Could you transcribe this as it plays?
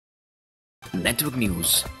Network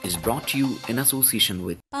News is brought to you in association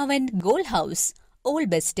with Pavan Gold House, Old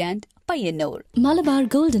Bus Stand, Payyanur. Malabar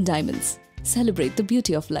Gold and Diamonds. Celebrate the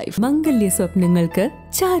beauty of life. Mangalya Swapnangalkku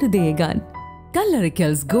Charudegan.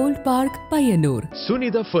 Kallarikals Gold Park, Payyanur.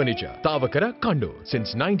 Sunitha Furniture, Tavakara, Kannur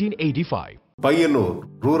since 1985. Payyanur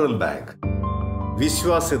Rural Bank.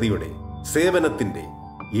 വിശ്വാസ്യതയുടെ സേവനത്തിന്റെ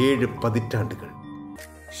 7 പതിറ്റാണ്ടുകൾ.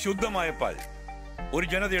 ശുദ്ധമായ പാൽ, ഒരു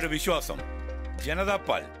ജനതയുടെ വിശ്വാസം. ജനതാ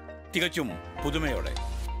പാൽ തികച്ചും പുതുമയോടെ.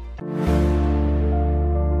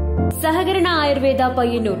 സഹകരണ ആയുർവേദ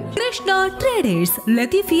പയ്യന്നൂർ. കൃഷ്ണ ട്രേഡേഴ്സ്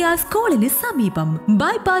ലത്തീഫിയ സ്കൂളിന് സമീപം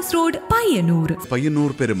ബൈപാസ് റോഡ് പയ്യന്നൂർ.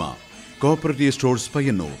 പയ്യന്നൂർ പെരുമ cooperative stores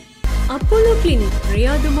Payyanur. Apollo clinic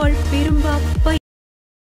Riyadh മോൾ പെരുമ്പ.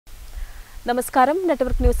 നമസ്കാരം,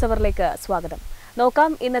 നെറ്റ്വർക്ക് ന്യൂസ് അവറിലേക്ക് സ്വാഗതം.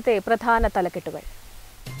 നോക്കാം ഇന്നത്തെ പ്രധാന തലക്കെട്ടുകൾ.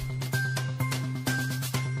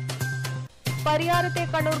 പരിയാരത്തെ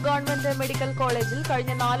കണ്ണൂർ ഗവൺമെന്റ് മെഡിക്കൽ കോളേജിൽ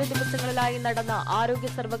കഴിഞ്ഞ 4 ദിവസങ്ങളിലായി നടന്ന ആരോഗ്യ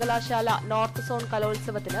സർവകലാശാല നോർത്ത് സോൺ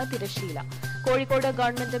കലോത്സവത്തിന് തിരശ്ശീല. Kozhikode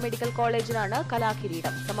government medical കോളേജിനാണ്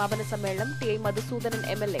കലാകിരീടം. സമാപന സമ്മേളനം ടി. മധുസൂദനൻ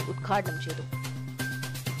MLA ഉദ്ഘാടനം ചെയ്തു.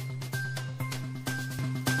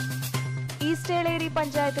 ഈസ്റ്റ് ഏളേരി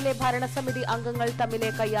പഞ്ചായത്തിലെ ഭരണസമിതി അംഗങ്ങൾ തമ്മിലെ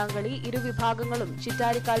കയ്യാങ്കളി. ഇരുവിഭാഗങ്ങളും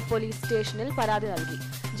ചിറ്റാരിക്കാൽ പോലീസ് സ്റ്റേഷനിൽ പരാതി നൽകി.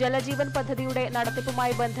 ജലജീവൻ പദ്ധതിയുടെ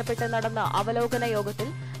നടത്തിപ്പുമായി ബന്ധപ്പെട്ട് നടന്ന അവലോകന യോഗത്തിൽ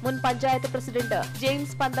മുൻ പഞ്ചായത്ത് പ്രസിഡന്റ്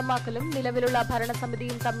ജെയിംസ് പന്തമാക്കലും നിലവിലുള്ള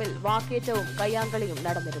ഭരണസമിതിയും തമ്മിൽ വാക്കേറ്റവും കയ്യാങ്കളിയും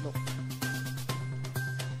നടന്നിരുന്നു.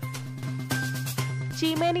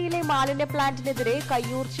 ചീമേനിയിലെ മാലിന്യ പ്ലാന്റിനെതിരെ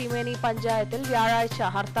കയ്യൂർ ചീമേനി പഞ്ചായത്തിൽ വ്യാഴാഴ്ച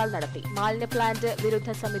ഹർത്താൽ നടത്തി. മാലിന്യ പ്ലാന്റ്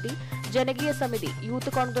വിരുദ്ധ സമിതി, ജനകീയ സമിതി,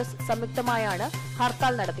 യൂത്ത് കോൺഗ്രസ് സംയുക്തമായാണ്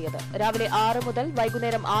ഹർത്താൽ നടത്തിയത്. രാവിലെ 6 മുതൽ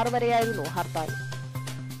വൈകുന്നേരം 6 വരെയായിരുന്നു ഹർത്താൽ.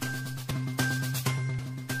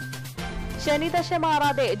 ശനിദശ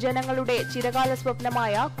മാറാതെ ജനങ്ങളുടെ ചിരകാല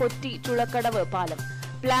സ്വപ്നമായ കൊറ്റി ചുളക്കടവ് പാലം.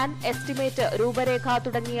 പ്ലാൻ, എസ്റ്റിമേറ്റ്, രൂപരേഖ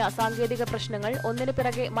തുടങ്ങിയ സാങ്കേതിക പ്രശ്നങ്ങൾ ഒന്നിനു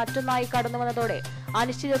പിറകെ മറ്റൊന്നായി കടന്നുവന്നതോടെ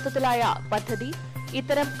അനിശ്ചിതത്വത്തിലായ പദ്ധതി.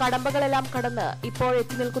 ഇത്തരം കടമ്പകളെല്ലാം കടന്ന്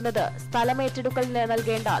ഇപ്പോഴെത്തി നിൽക്കുന്നത് സ്ഥലമേറ്റെടുക്കലിന്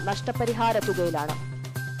നൽകേണ്ട നഷ്ടപരിഹാര തുകയിലാണ്.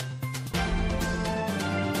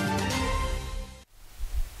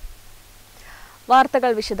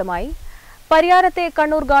 വാർത്തകൾ വിശദമായി. പരിയാരത്തെ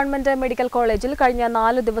കണ്ണൂർ ഗവൺമെന്റ് മെഡിക്കൽ കോളേജിൽ കഴിഞ്ഞ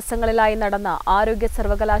 4 ദിവസങ്ങളിലായി നടന്ന ആരോഗ്യ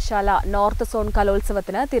സർവകലാശാല നോർത്ത് സോൺ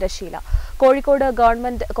കലോത്സവത്തിന് തിരശ്ശീല. കോഴിക്കോട്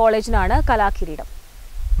ഗവൺമെന്റ് കോളേജിനാണ് കലാകിരീടം.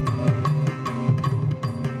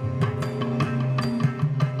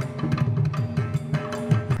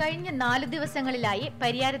 കഴിഞ്ഞ 4 ദിവസങ്ങളിലായി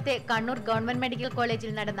പരിയാരത്തെ കണ്ണൂർ ഗവൺമെന്റ് മെഡിക്കൽ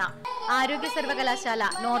കോളേജിൽ നടന്ന ആരോഗ്യ സർവകലാശാല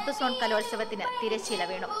നോർത്ത് സോൺ കലോത്സവത്തിന് തിരശ്ശീല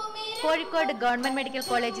വീണു. Kozhikode government medical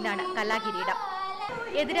കോളേജിനാണ് കലാകിരീടം.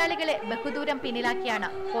 എതിരാളികളെ ബഹുദൂരം പിന്നിലാക്കിയാണ്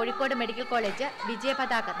കോഴിക്കോട് മെഡിക്കൽ കോളേജ്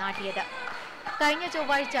വിജയപതാക നാട്ടിയത്. കഴിഞ്ഞ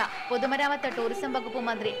ചൊവ്വാഴ്ച പൊതുമരാമത്ത് ടൂറിസം വകുപ്പ്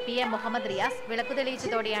മന്ത്രി PM മുഹമ്മദ് റിയാസ് വിളക്കു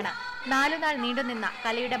തെളിയിച്ചതോടെയാണ് 4 നാൾ നീണ്ടുനിന്ന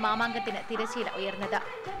കലയുടെ മാമാങ്കത്തിന് തിരശ്ശീല ഉയർന്നത്.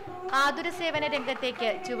 ആതുര സേവന രംഗത്തേക്ക്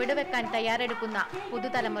ചുവടുവെക്കാൻ തയ്യാറെടുക്കുന്ന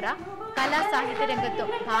പുതുതലമുറ കലാ സാഹിത്യ രംഗത്തും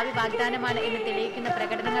ഭാവി വാഗ്ദാനമാണ് എന്ന് തെളിയിക്കുന്ന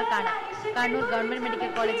പ്രകടനങ്ങൾക്കാണ് Kannur government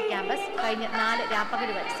medical college campus കഴിഞ്ഞ 4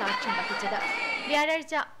 രാപ്പകലുകൾ സാക്ഷ്യം വഹിച്ചത്.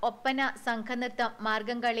 വ്യാഴാഴ്ച ഒപ്പന, സംഘനൃത്തം,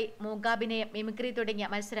 മാർഗംകളി, മൂകാഭിനയം, മിമിക്രി തുടങ്ങിയ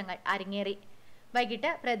മത്സരങ്ങൾ അരങ്ങേറി. വൈകിട്ട്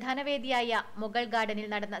പ്രധാന വേദിയായ മുഗൾ ഗാർഡനിൽ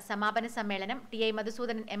നടന്ന സമാപന സമ്മേളനം ടി.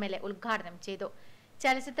 മധുസൂദനൻ MLA ഉദ്ഘാടനം ചെയ്തു.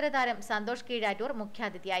 ചലച്ചിത്ര താരം സന്തോഷ് കീഴാറ്റൂർ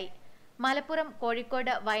മുഖ്യാതിഥിയായി. മലപ്പുറം,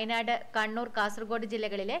 കോഴിക്കോട്, വയനാട്, കണ്ണൂർ, കാസർഗോഡ്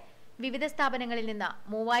ജില്ലകളിലെ വിവിധ സ്ഥാപനങ്ങളിൽ നിന്ന്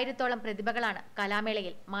 3000-ഓളം പ്രതിഭകളാണ്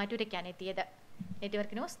കലാമേളയിൽ മാറ്റുരയ്ക്കാനെത്തിയത്.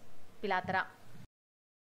 Network news, Pilathara.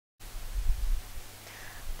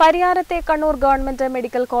 പരിയാരത്തെ Kannur government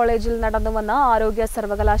medical കോളേജിൽ നടന്നുവന്ന ആരോഗ്യ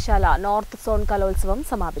സർവകലാശാല നോർത്ത് സോൺ കലോത്സവം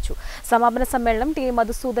സമാപിച്ചു. സമാപന സമ്മേളനം ടി.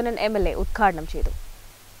 മധുസൂദനൻ MLA ഉദ്ഘാടനം ചെയ്തു.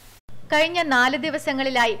 കഴിഞ്ഞ 4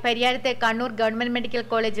 ദിവസങ്ങളിലായി പരിയാരത്തെ കണ്ണൂർ ഗവൺമെന്റ് മെഡിക്കൽ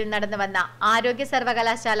കോളേജിൽ നടന്നുവന്ന ആരോഗ്യ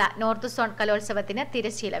സർവകലാശാല നോർത്ത് സോൺ കലോത്സവത്തിന്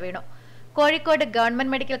തിരശ്ശീല വീണു. Kozhikode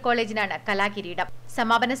government medical കോളേജിനാണ് കലാകിരീടം.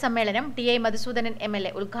 സമാപന സമ്മേളനം ടി. മധുസൂദനൻ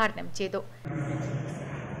MLA ഉദ്ഘാടനം ചെയ്തു.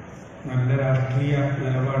 നല്ല രാഷ്ട്രീയ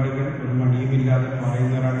നിലപാടുകൾ ഒരു മടിയുമില്ലാതെ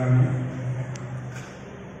പറയുന്നവരാണ്.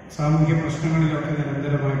 സാമൂഹ്യ പ്രശ്നങ്ങളിലൊക്കെ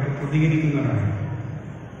നിരന്തരമായിട്ട് പ്രതികരിക്കുന്നവരാണ്.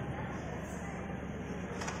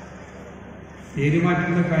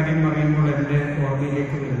 പേരുമാറ്റുന്ന കാര്യം പറയുമ്പോൾ എൻ്റെ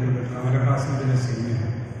ഓർമ്മയിലേക്ക് വരുന്നത് കമലഹാസന്റെ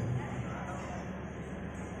സിനിമയാണ്.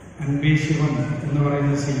 അന്വേഷികം എന്ന്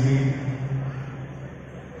പറയുന്ന സിനിമയിൽ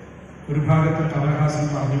ഒരു ഭാഗത്ത് കമലഹാസൻ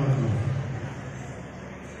പറഞ്ഞു കൊടുക്കുന്നു.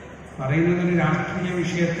 പറയുന്നത് ഒരു രാഷ്ട്രീയ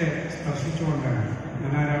വിഷയത്തെ സ്പർശിച്ചുകൊണ്ടാണ്.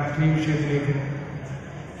 ഞാൻ ആ രാഷ്ട്രീയ വിഷയത്തിലേക്ക്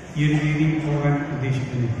ഈ ഒരു രീതിയിൽ പോകാൻ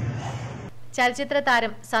ഉദ്ദേശിക്കുന്നില്ല. ചലച്ചിത്ര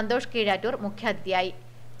താരം സന്തോഷ് കീഴാറ്റൂർ മുഖ്യാതിഥിയായി.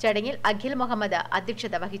 ചടങ്ങിൽ അഖിൽ മുഹമ്മദ്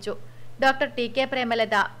അധ്യക്ഷത വഹിച്ചു. Doctor TK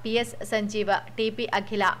Premalatha, PS Sanjeev, TP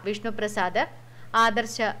അഖില, വിഷ്ണുപ്രസാദ്,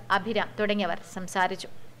 ആദർശ്, അഭിരാം തുടങ്ങിയവർ സംസാരിച്ചു.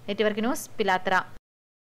 Network news Pilathara.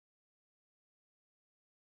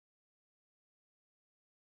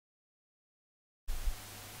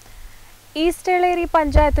 East Eleri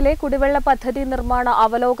പഞ്ചായത്തിലെ കുടിവെള്ള പദ്ധതി നിർമ്മാണ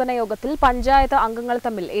അവലോകന യോഗത്തിൽ പഞ്ചായത്ത് അംഗങ്ങൾ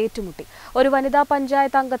തമ്മിൽ ഏറ്റുമുട്ടി. ഒരു വനിതാ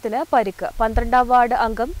പഞ്ചായത്ത് അംഗത്തിന് പരിക്ക്. 12ാം വാർഡ്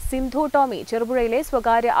അംഗം സിന്ധു ടോമി ചെറുപുഴയിലെ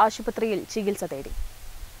സ്വകാര്യ ആശുപത്രിയിൽ ചികിത്സ തേടി.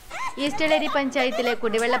 ഈസ്റ്റ് എളേരി പഞ്ചായത്തിലെ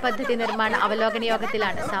കുടിവെള്ള പദ്ധതി നിർമ്മാണ അവലോകന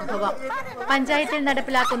യോഗത്തിലാണ് സംഭവം. പഞ്ചായത്തിൽ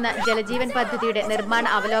നടപ്പിലാക്കുന്ന ജലജീവൻ പദ്ധതിയുടെ നിർമ്മാണ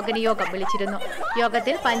അവലോകന യോഗം വിളിച്ചിരുന്നു.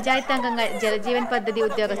 യോഗത്തിൽ പഞ്ചായത്ത് അംഗങ്ങൾ, ജലജീവൻ പദ്ധതി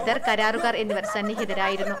ഉദ്യോഗസ്ഥർ, കരാറുകാർ എന്നിവർ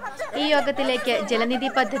സന്നിഹിതരായിരുന്നു. ഈ യോഗത്തിലേക്ക്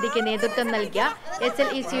ജലനിധി പദ്ധതിക്ക് നേതൃത്വം നൽകിയ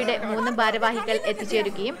SLECയുടെ 3 ഭാരവാഹികൾ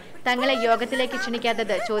എത്തിച്ചേരുകയും തങ്ങളെ യോഗത്തിലേക്ക്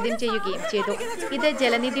ക്ഷണിക്കാത്തത് ചോദ്യം ചെയ്യുകയും ചെയ്തു. ഇത്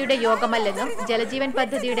ജലനിധിയുടെ യോഗമല്ലെന്നും ജലജീവൻ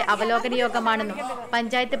പദ്ധതിയുടെ അവലോകന യോഗമാണെന്നും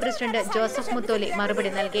പഞ്ചായത്ത് പ്രസിഡന്റ് ജോസഫ് മുത്തോലി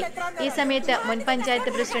മറുപടി നൽകി. ഈ സമയത്ത് മുൻ പഞ്ചായത്ത്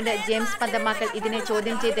പ്രസിഡന്റ് ജെയിംസ് പന്തമാക്കൽ ഇതിനെ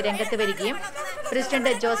ചോദ്യം ചെയ്ത് രംഗത്ത് വരികയും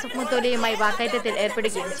പ്രസിഡന്റ് ജോസഫ് മുത്തോലിയുമായി വാക്കേറ്റത്തിൽ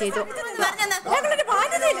ഏർപ്പെടുകയും ചെയ്തു.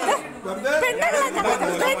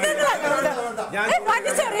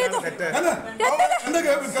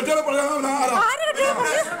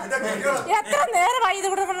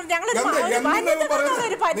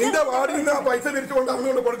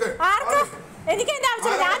 എനിക്ക് എന്റെ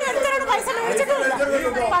ആവശ്യമില്ല. ഞാൻ എടുത്തോണ്ട് പൈസ മേടിച്ചിട്ടില്ല.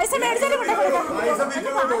 പൈസ മേടിച്ചിട്ടുണ്ട്.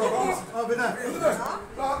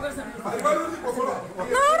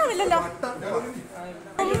 നാണമില്ലല്ലോ.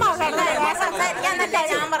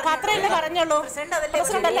 അത്രയല്ലേ പറഞ്ഞുള്ളൂ.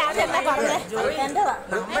 പ്രസിഡന്റല്ലേ അതെന്നെ പറഞ്ഞേ.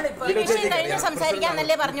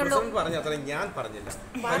 സംസാരിക്കാന്നല്ലേ പറഞ്ഞുള്ളൂ.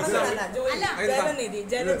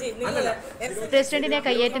 പ്രസിഡന്റിനെ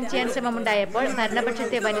കയ്യേറ്റം ചെയ്യാൻ ശ്രമമുണ്ടായപ്പോൾ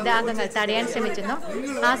ഭരണപക്ഷത്തെ വനിതാ അംഗങ്ങൾ തടയാൻ ശ്രമിച്ചെന്നും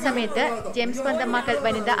ആ സമയത്ത് ജെയിംസ് പന്തമാക്കൽ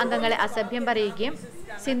വനിതാ അംഗങ്ങളെ അസഭ്യം പറയുകയും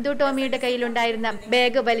സിന്ധു ടോമിയുടെ കയ്യിലുണ്ടായിരുന്ന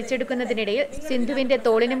ബാഗ് വലിച്ചെടുക്കുന്നതിനിടയിൽ സിന്ധുവിന്റെ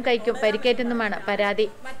തോളിനും കൈക്കും പരിക്കേറ്റെന്നുമാണ് പരാതി.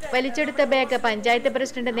 വലിച്ചെടുത്ത ബാഗ് പഞ്ചായത്ത്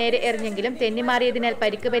പ്രസിഡന്റ് നേരെ എറിഞ്ഞെങ്കിലും തെന്നിമാറിയതിനാൽ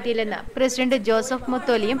പരിക്ക് പറ്റിയില്ലെന്ന് പ്രസിഡന്റ് ജോസഫ്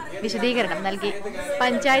മുത്തോലിയും വിശദീകരണം നൽകി.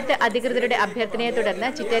 പഞ്ചായത്ത് അധികൃതരുടെ അഭ്യർത്ഥനയെ തുടർന്ന്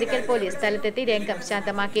ചിറ്റാരിക്കൽ പോലീസ് സ്ഥലത്തെത്തി രംഗം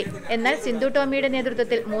ശാന്തമാക്കി. എന്നാൽ സിന്ധു ടോമിയുടെ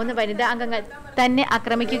നേതൃത്വത്തിൽ 3 വനിതാ അംഗങ്ങൾ തന്നെ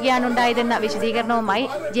ആക്രമിക്കുകയാണുണ്ടായതെന്ന വിശദീകരണവുമായി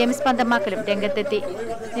ജെയിംസ് പന്തമാക്കലും രംഗത്തെത്തി.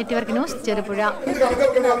 Network news Cherupuzha.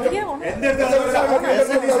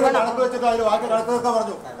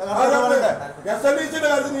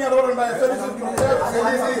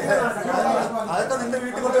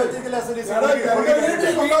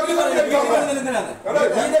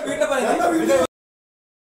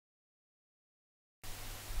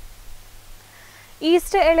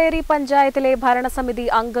 East Eleri പഞ്ചായത്തിലെ ഭരണസമിതി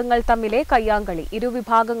അംഗങ്ങൾ തമ്മിലെ കയ്യാങ്കളി.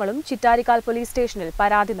 ഇരുവിഭാഗങ്ങളും ചിറ്റാരിക്കാൽ പോലീസ് സ്റ്റേഷനിൽ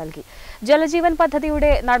പരാതി നൽകി. ജലജീവൻ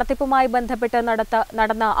പദ്ധതിയുടെ നടത്തിപ്പുമായി ബന്ധപ്പെട്ട്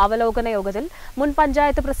നടന്ന അവലോകന യോഗത്തിൽ മുൻ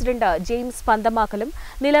പഞ്ചായത്ത് പ്രസിഡന്റ് ജെയിംസ് പന്തമാക്കലും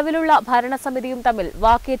നിലവിലുള്ള ഭരണസമിതിയും തമ്മിൽ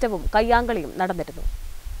വാക്കേറ്റവും കയ്യാങ്കളിയും നടന്നിരുന്നു.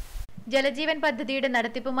 ജലജീവൻ പദ്ധതിയുടെ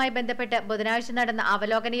നടത്തിപ്പുമായി ബന്ധപ്പെട്ട് ബുധനാഴ്ച നടന്ന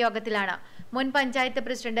അവലോകന യോഗത്തിലാണ് മുൻ പഞ്ചായത്ത്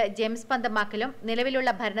പ്രസിഡന്റ് ജെയിംസ് പന്തമാക്കലും നിലവിലുള്ള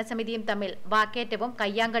ഭരണസമിതിയും തമ്മിൽ വാക്കേറ്റവും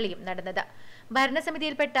കയ്യാങ്കളിയും നടന്നത്.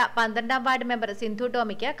 ഭരണസമിതിയിൽപ്പെട്ട 12ാം വാർഡ് മെമ്പർ സിന്ധു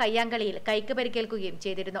ടോമിക്ക് കയ്യാങ്കളിയിൽ കൈക്ക് പരിക്കേൽക്കുകയും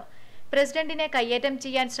ചെയ്തിരുന്നു. പ്രസിഡന്റിനെ കയ്യേറ്റം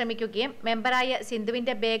ചെയ്യാൻ ശ്രമിക്കുകയും മെമ്പറായ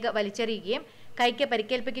സിന്ധുവിന്റെ ബാഗ് വലിച്ചെറിയുകയും കൈക്ക്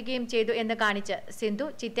പരിക്കേൽപ്പിക്കുകയും ചെയ്തു എന്ന് കാണിച്ച് സിന്ധു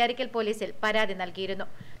ചിറ്റാരിക്കൽ പോലീസിൽ പരാതി നൽകിയിരുന്നു.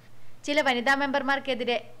 ചില വനിതാ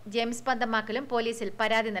മെമ്പർമാർക്കെതിരെ ജെയിംസ് പന്തമാക്കലും പോലീസിൽ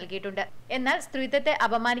പരാതി നൽകിയിട്ടുണ്ട്. എന്നാൽ സ്ത്രീത്വത്തെ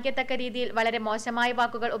അപമാനിക്കത്തക്ക രീതിയിൽ വളരെ മോശമായ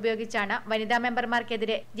വാക്കുകൾ ഉപയോഗിച്ചാണ് വനിതാ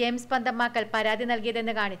മെമ്പർമാർക്കെതിരെ ജെയിംസ് പന്തമാക്കൽ പരാതി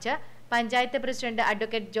നൽകിയതെന്ന് കാണിച്ച് പഞ്ചായത്ത് പ്രസിഡന്റ്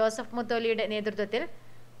അഡ്വക്കേറ്റ് ജോസഫ് മുത്തോലിയുടെ നേതൃത്വത്തിൽ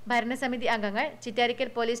ഭരണസമിതി അംഗങ്ങൾ ചിറ്റാരിക്കൽ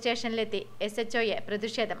പോലീസ് സ്റ്റേഷനിലെത്തി SHOയെ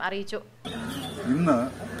പ്രതിഷേധം അറിയിച്ചു. ഇന്ന്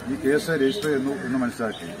ഈ കേസ് രജിസ്റ്റർ ചെയ്യുന്നു എന്ന്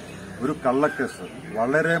മനസ്സിലാക്കി ഒരു കള്ളക്കേസ്,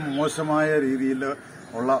 വളരെ മോശമായ രീതിയിൽ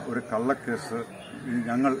ഉള്ള ഒരു കള്ളക്കേസ്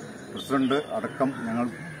ഞങ്ങൾ പ്രസിഡന്റ് അടക്കം ഞങ്ങൾ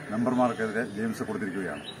മെമ്പർമാർക്കെതിരെ ജെയിംസ്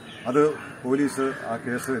കൊടുത്തിരിക്കുകയാണ്. അത് പോലീസ് ആ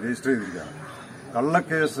കേസ് രജിസ്റ്റർ ചെയ്തിരിക്കുകയാണ്.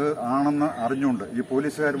 കള്ളക്കേസ് ആണെന്ന് അറിഞ്ഞുകൊണ്ട് ഈ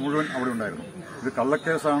പോലീസുകാർ മുഴുവൻ അവിടെ ഉണ്ടായിരുന്നു. ഇത്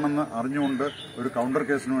കള്ളക്കേസാണെന്ന് അറിഞ്ഞുകൊണ്ട് ഒരു കൗണ്ടർ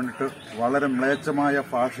കേസിന് വേണ്ടിയിട്ട് വളരെ മ്ലേച്ഛമായ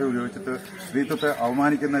ഭാഷ ഉപയോഗിച്ചിട്ട് സ്ത്രീത്വത്തെ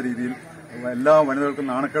അവമാനിക്കുന്ന രീതിയിൽ, എല്ലാ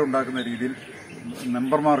വനിതകൾക്കും നാണക്കേടുണ്ടാക്കുന്ന രീതിയിൽ,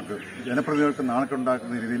 മെമ്പർമാർക്ക് ജനപ്രതിനിധികൾക്ക്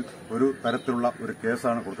നാണക്കേടുണ്ടാക്കുന്ന രീതിയിൽ ഒരു തരത്തിലുള്ള ഒരു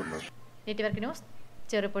കേസാണ് കൊടുത്തിട്ടുള്ളത്. Network news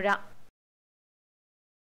Cherupuzha.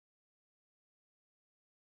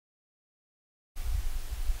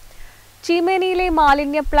 ചീമേനിയിലെ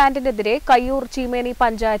മാലിന്യ പ്ലാന്റിനെതിരെ കയ്യൂർ ചീമേനി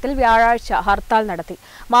പഞ്ചായത്തിൽ വ്യാഴാഴ്ച ഹർത്താൽ നടത്തി.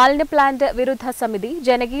 മാലിന്യ പ്ലാന്റ് വിരുദ്ധ സമിതി,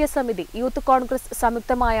 ജനകീയ സമിതി, യൂത്ത് കോൺഗ്രസ്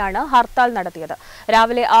സംയുക്തമായാണ് ഹർത്താൽ നടത്തിയത്.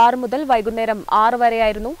 രാവിലെ 6 മുതൽ വൈകുന്നേരം 6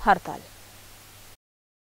 വരെയായിരുന്നു ഹർത്താൽ.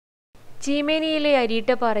 ചീമേനിയിലെ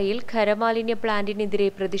അരീട്ടപ്പാറയിൽ ഖരമാലിന്യ പ്ലാന്റിനെതിരെ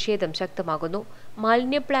പ്രതിഷേധം ശക്തമാകുന്നു.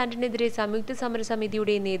 മാലിന്യ പ്ലാന്റിനെതിരെ സംയുക്ത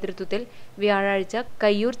സമരസമിതിയുടെ നേതൃത്വത്തിൽ വ്യാഴാഴ്ച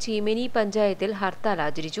കയ്യൂർ ചീമേനി പഞ്ചായത്തിൽ ഹർത്താൽ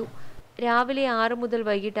ആചരിച്ചു. രാവിലെ 6 മുതൽ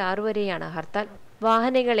വൈകിട്ട് 6 വരെയാണ് ഹർത്താൽ.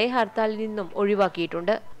 വാഹനങ്ങളെ ഹർത്താലിൽ നിന്നും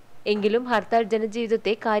ഒഴിവാക്കിയിട്ടുണ്ട്. എങ്കിലും ഹർത്താൽ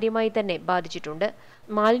ജനജീവിതത്തെ കാര്യമായി തന്നെ ബാധിച്ചിട്ടുണ്ട്.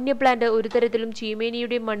 മാലിന്യ പ്ലാന്റ് ഒരു തരത്തിലും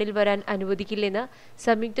ചീമേനിയുടെ മണ്ണിൽ വരാൻ അനുവദിക്കില്ലെന്ന്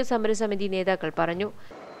സംയുക്ത സമരസമിതി നേതാക്കൾ പറഞ്ഞു.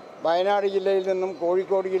 വയനാട് ജില്ലയിൽ നിന്നും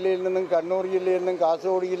കോഴിക്കോട് ജില്ലയിൽ നിന്നും കണ്ണൂർ ജില്ലയിൽ നിന്നും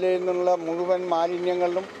കാസർഗോഡ് ജില്ലയിൽ നിന്നുള്ള മുഴുവൻ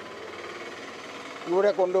മാലിന്യങ്ങളും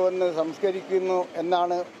ഇവിടെ കൊണ്ടുവന്ന് സംസ്കരിക്കുന്നു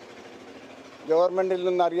എന്നാണ് ഗവൺമെൻറ്റിൽ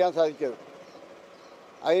നിന്ന് അറിയാൻ സാധിച്ചത്.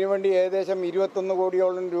 അതിനുവേണ്ടി ഏകദേശം 21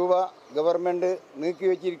 കോടിയോളം രൂപ ഗവൺമെൻറ്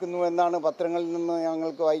നീക്കിവെച്ചിരിക്കുന്നു എന്നാണ് പത്രങ്ങളിൽ നിന്ന്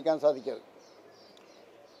ഞങ്ങൾക്ക് വായിക്കാൻ സാധിച്ചത്.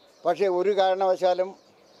 പക്ഷേ ഒരു കാരണവശാലും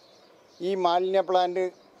ഈ മാലിന്യ പ്ലാന്റ്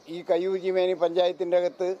ഈ കയ്യൂർ ചീമേനി പഞ്ചായത്തിൻ്റെ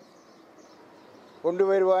അകത്ത്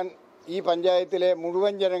കൊണ്ടുവരുവാൻ ഈ പഞ്ചായത്തിലെ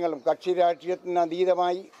മുഴുവൻ ജനങ്ങളും കക്ഷി രാഷ്ട്രീയത്തിന്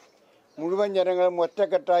അതീതമായി മുഴുവൻ ജനങ്ങളും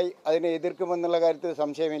ഒറ്റക്കെട്ടായി അതിനെ എതിർക്കുമെന്നുള്ള കാര്യത്തിൽ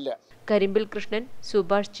സംശയമില്ല. കരിമ്പിൽ കൃഷ്ണൻ,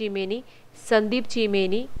 സുഭാഷ് ചീമേനി, സന്ദീപ്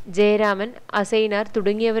ചീമേനി, ജയരാമൻ, അസൈനാർ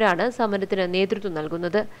തുടങ്ങിയവരാണ് സമരത്തിന് നേതൃത്വം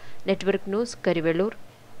നൽകുന്നത്. Network news, Karivellur.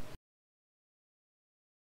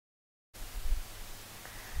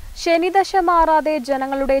 ശനിദശ മാറാതെ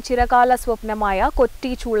ജനങ്ങളുടെ ചിരകാല സ്വപ്നമായ കൊറ്റി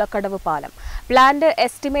ചൂളക്കടവ് പാലം, പ്ലാന്റ്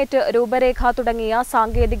എസ്റ്റിമേറ്റ്, രൂപരേഖ തുടങ്ങിയ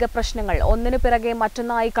സാങ്കേതിക പ്രശ്നങ്ങൾ ഒന്നിനു പിറകെ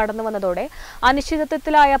മറ്റൊന്നായി കടന്നുവന്നതോടെ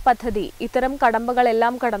അനിശ്ചിതത്വത്തിലായ പദ്ധതി ഇത്തരം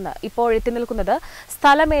കടമ്പകളെല്ലാം കടന്ന് ഇപ്പോൾ എത്തി നിൽക്കുന്നത്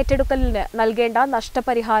സ്ഥലമേറ്റെടുക്കലിന് നൽകേണ്ട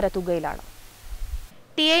നഷ്ടപരിഹാര തുകയിലാണ്.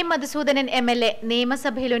 ടി.ഐ. മധുസൂദനൻ എം.എൽ.എ.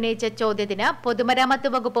 നിയമസഭയിൽ ഉന്നയിച്ച ചോദ്യത്തിന് പൊതുമരാമത്ത്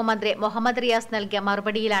വകുപ്പ് മന്ത്രി മുഹമ്മദ് റിയാസ് നൽകിയ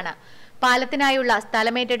മറുപടിയിലാണ് പാലത്തിനായുള്ള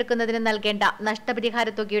സ്ഥലമേറ്റെടുക്കുന്നതിന് നൽകേണ്ട നഷ്ടപരിഹാര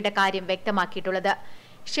തുകയുടെ കാര്യം വ്യക്തമാക്കിയിട്ടുള്ളത്.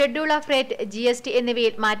 ഷെഡ്യൂൾ ഓഫ് റേറ്റ്, GST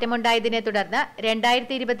എന്നിവയിൽ മാറ്റമുണ്ടായതിനെ തുടർന്ന്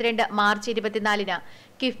 2022 മാർച്ച് 24-ന്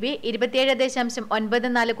കിഫ്ബി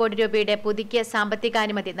 27.94 കോടി രൂപയുടെ പുതുക്കിയ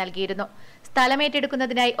സാമ്പത്തികാനുമതി നൽകിയിരുന്നു.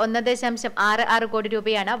 സ്ഥലമേറ്റെടുക്കുന്നതിനായി 1.66 കോടി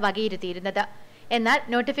രൂപയാണ് വകയിരുത്തിയിരുന്നത്. എന്നാൽ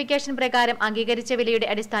നോട്ടിഫിക്കേഷൻ പ്രകാരം അംഗീകരിച്ച വിലയുടെ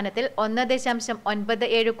അടിസ്ഥാനത്തിൽ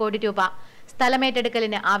 1.97 കോടി രൂപ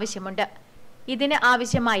സ്ഥലമേറ്റെടുക്കലിന് ആവശ്യമുണ്ട്. ഇതിന്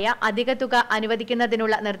ആവശ്യമായ അധിക തുക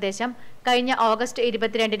അനുവദിക്കുന്നതിനുള്ള നിർദ്ദേശം കഴിഞ്ഞ ഓഗസ്റ്റ്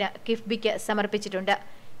 22-ന് കിഫ്ബിക്ക് സമർപ്പിച്ചിട്ടുണ്ട്.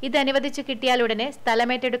 ഇത് അനുവദിച്ചു കിട്ടിയാലുടനെ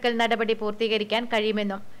സ്ഥലമേറ്റെടുക്കൽ നടപടി പൂർത്തീകരിക്കാൻ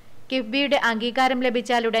കഴിയുമെന്നും കിഫ്ബിയുടെ അംഗീകാരം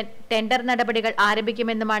ലഭിച്ചാലുടൻ ടെൻഡർ നടപടികൾ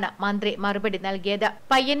ആരംഭിക്കുമെന്നുമാണ് മന്ത്രി മറുപടി നൽകിയത്.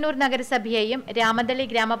 പയ്യന്നൂർ നഗരസഭയെയും രാമന്തളി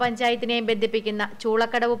ഗ്രാമപഞ്ചായത്തിനെയും ബന്ധിപ്പിക്കുന്ന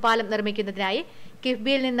ചൂളക്കടവ് പാലം നിർമ്മിക്കുന്നതിനായി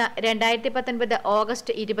കിഫ്ബിയിൽ നിന്ന് 2019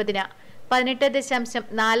 ഓഗസ്റ്റ് 20-ന്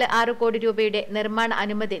 18.46 കോടി രൂപയുടെ നിർമ്മാണ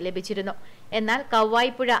അനുമതി ലഭിച്ചിരുന്നു. എന്നാൽ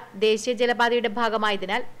കവ്വായിപ്പുഴ ദേശീയ ജലപാതയുടെ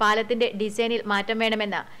ഭാഗമായതിനാൽ പാലത്തിന്റെ ഡിസൈനിൽ മാറ്റം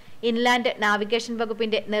വേണമെന്ന് ഇൻലാൻഡ് നാവിഗേഷൻ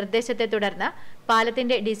വകുപ്പിന്റെ നിർദ്ദേശത്തെ തുടർന്ന്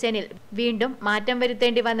പാലത്തിന്റെ ഡിസൈനിൽ വീണ്ടും മാറ്റം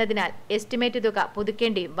വരുത്തേണ്ടി വന്നതിനാൽ എസ്റ്റിമേറ്റ് തുക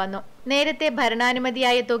പുതുക്കേണ്ടിയും വന്നു. നേരത്തെ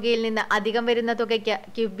ഭരണാനുമതിയായ തുകയിൽ നിന്ന് അധികം വരുന്ന തുകയ്ക്ക്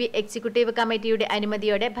കിഫ്ബി എക്സിക്യൂട്ടീവ് കമ്മിറ്റിയുടെ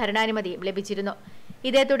അനുമതിയോടെ ഭരണാനുമതിയും ലഭിച്ചിരുന്നു.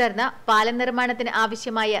 ഇതേ തുടർന്ന് പാലം നിർമ്മാണത്തിന്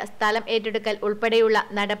ആവശ്യമായ സ്ഥലം ഏറ്റെടുക്കൽ ഉൾപ്പെടെയുള്ള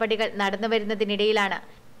നടപടികൾ നടന്നുവരുന്നതിനിടയിലാണ്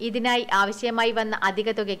ഇതിനായി ആവശ്യമായി വന്ന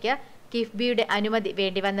അധിക തുകയ്ക്ക് കിഫ്ബിയുടെ അനുമതി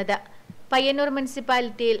വേണ്ടിവന്നത്. പയ്യന്നൂർ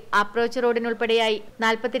മുനിസിപ്പാലിറ്റിയിൽ അപ്രോച്ച് റോഡിനുൾപ്പെടെയായി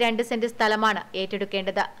 42 സെന്റ് സ്ഥലമാണ്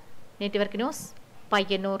ഏറ്റെടുക്കേണ്ടത്. Network news,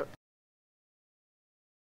 Payyanur.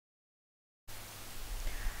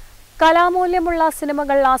 കലാമൂല്യമുള്ള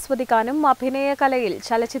സിനിമകൾ ആസ്വദിക്കാനും അഭിനയ കലയിൽ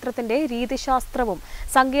ചലച്ചിത്രത്തിന്റെ രീതിശാസ്ത്രവും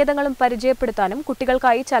സങ്കേതങ്ങളും പരിചയപ്പെടുത്താനും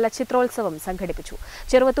കുട്ടികൾക്കായി ചലച്ചിത്രോത്സവം സംഘടിപ്പിച്ചു.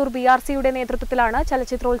 ചെറുവത്തൂർ BRCയുടെ നേതൃത്വത്തിലാണ്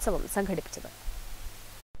ചലച്ചിത്രോത്സവം സംഘടിപ്പിച്ചത്.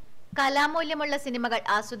 കലാമൂല്യമുള്ള സിനിമകൾ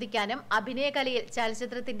ആസ്വദിക്കാനും അഭിനയകലയിൽ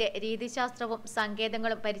ചലച്ചിത്രത്തിന്റെ രീതിശാസ്ത്രവും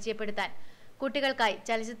സങ്കേതങ്ങളും പരിചയപ്പെടുത്താൻ കുട്ടികൾക്കായി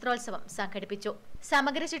ചലച്ചിത്രോത്സവം സംഘടിപ്പിച്ചു.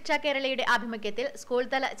 സമഗ്ര ശിക്ഷ കേരളയുടെ ആഭിമുഖ്യത്തിൽ സ്കൂൾ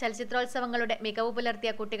തല ചലച്ചിത്രോത്സവങ്ങളുടെ മികവ്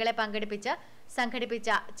പുലർത്തിയ കുട്ടികളെ പങ്കെടുപ്പിച്ച് സംഘടിപ്പിച്ച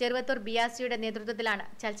ചെറുവത്തൂർ BRCയുടെ നേതൃത്വത്തിലാണ്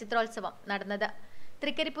ചലച്ചിത്രോത്സവം നടന്നത്.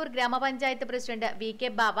 തൃക്കരിപ്പൂർ ഗ്രാമപഞ്ചായത്ത് പ്രസിഡന്റ്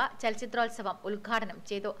VK ബാവ ചലച്ചിത്രോത്സവം ഉദ്ഘാടനം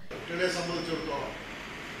ചെയ്തു. കുട്ടികളെ സംബന്ധിച്ചിടത്തോളം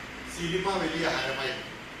സിനിമ വലിയ ഹരമായിരുന്നു.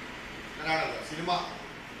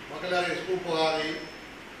 മക്കളെ സ്കൂൾ പോകാതെയും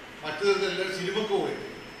മറ്റു തരത്തിലുള്ള സിനിമക്ക് പോയി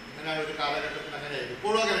അങ്ങനെയാണ് ഒരു കാലഘട്ടത്തിൽ അങ്ങനെയായിരുന്നു.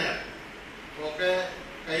 ഇപ്പോഴും അങ്ങനെയാണ്. ഒക്കെ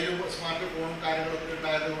കയ്യിലും സ്മാർട്ട് ഫോണും കാര്യങ്ങളൊക്കെ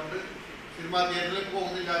ഉണ്ടായതുകൊണ്ട് സിനിമാ തിയേറ്ററിലേക്ക്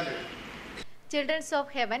പോകുന്നില്ല. Children's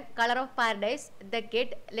of heaven, colour of paradise, the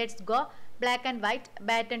kid, let's go, black and white,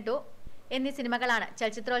 baton 2 എന്നീ സിനിമകളാണ്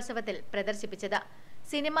ചലച്ചിത്രോത്സവത്തിൽ പ്രദർശിപ്പിച്ചത്.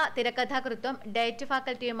 സിനിമ തിരക്കഥാകൃത്തും ഡയറ്റ്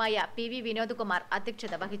ഫാക്കൽറ്റിയുമായ PV വിനോദ്കുമാർ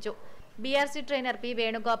അധ്യക്ഷത വഹിച്ചു. BRC trainer P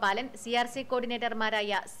Venugopalan, CRC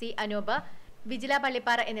കോർഡിനേറ്റർമാരായ C Anoop, Vijila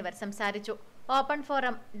Pallippara എന്നിവർ സംസാരിച്ചു. Open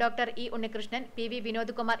forum doctor E Unnikrishnan, PV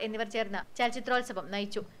Vinodkumar എന്നിവർ ചേർന്ന് ചലച്ചിത്രോത്സവം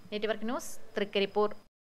നയിച്ചു. Network news, Trikaripur.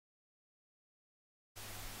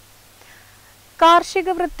 കാർഷിക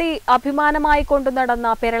വൃത്തി അഭിമാനമായി കൊണ്ടുനടന്ന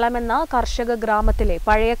പെരളമെന്ന കർഷക ഗ്രാമത്തിലെ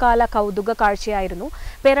പഴയകാല കൗതുക കാഴ്ചയായിരുന്നു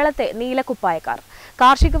പെരളത്തെ നീലക്കുപ്പായക്കാർ.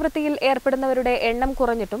 കാർഷിക വൃത്തിയിൽ ഏർപ്പെടുന്നവരുടെ എണ്ണം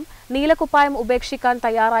കുറഞ്ഞിട്ടും നീലക്കുപ്പായം ഉപേക്ഷിക്കാൻ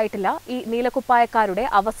തയ്യാറായിട്ടില്ല ഈ നീലക്കുപ്പായക്കാരുടെ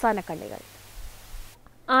അവസാന കണ്ണികൾ.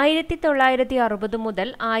 1960 മുതൽ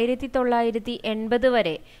 1980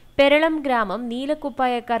 വരെ പെരളം ഗ്രാമം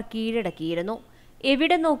നീലക്കുപ്പായക്കാർ കീഴടക്കിയിരുന്നു.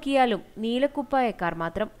 എവിടെ നോക്കിയാലും നീലക്കുപ്പായക്കാർ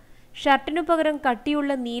മാത്രം. ഷർട്ടിനു പകരം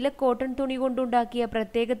കട്ടിയുള്ള നീല കോട്ടൺ തുണി കൊണ്ടുണ്ടാക്കിയ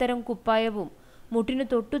പ്രത്യേകതരം കുപ്പായവും മുട്ടിനു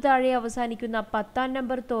തൊട്ടുതാഴെ അവസാനിക്കുന്ന 10-ാം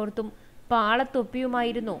നമ്പർ തോർത്തും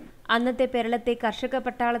പാളത്തൊപ്പിയുമായിരുന്നു അന്നത്തെ പെരളത്തെ കർഷക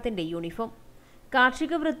പട്ടാളത്തിന്റെ യൂണിഫോം.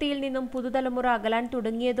 കാർഷിക വൃത്തിയിൽ നിന്നും പുതുതലമുറ അകലാൻ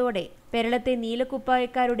തുടങ്ങിയതോടെ പെരളത്തെ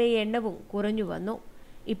നീലക്കുപ്പായക്കാരുടെ എണ്ണവും കുറഞ്ഞു വന്നു.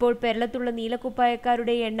 ഇപ്പോൾ പെരളത്തുള്ള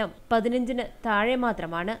നീലക്കുപ്പായക്കാരുടെ എണ്ണം 15-ന് താഴെ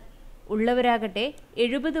മാത്രമാണ്. ഉള്ളവരാകട്ടെ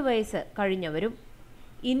 70 വയസ്സ് കഴിഞ്ഞവരും.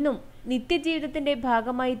 ഇന്നും നിത്യജീവിതത്തിന്റെ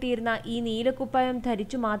ഭാഗമായി തീർന്ന ഈ നീലക്കുപ്പായം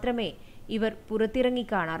ധരിച്ചു മാത്രമേ ഇവർ പുറത്തിറങ്ങി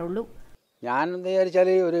കാണാറുള്ളൂ. ഞാൻ വിചാരിച്ചാൽ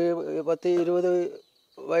ഒരു 10-20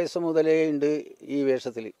 വയസ്സ് മുതലേ ഉണ്ട് ഈ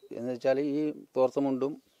വേഷത്തിൽ. എന്ന് വെച്ചാൽ ഈ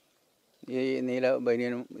തോർത്തുമുണ്ടും ഈ നീല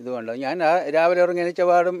ബനിയനും ഇത് വേണ്ട. ഞാൻ രാവിലെ ഇറങ്ങി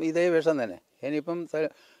എണീച്ചപാടും ഇതേ വേഷം തന്നെ. ഇനിയിപ്പം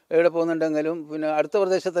എവിടെ പോകുന്നുണ്ടെങ്കിലും പിന്നെ അടുത്ത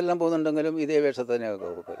പ്രദേശത്തെല്ലാം പോകുന്നുണ്ടെങ്കിലും ഇതേ വേഷത്തിൽ തന്നെയൊക്കെ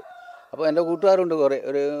വരും. അപ്പോൾ എൻ്റെ കൂട്ടുകാരുണ്ട് കുറേ,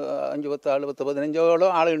 ഒരു 5-10 ആൾ,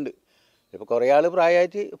 10-15ഓളം ആളുണ്ട്. ഇപ്പോൾ കുറേ ആൾ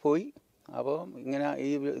പ്രായമായിട്ട് പോയി. അപ്പോൾ ഇങ്ങനെ ഈ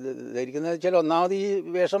ധരിക്കുന്നത് വെച്ചാൽ ഒന്നാമത് ഈ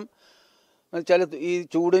വേഷം വെച്ചാൽ ഈ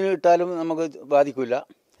ചൂടിന് ഇട്ടാലും നമുക്ക് ബാധിക്കില്ല.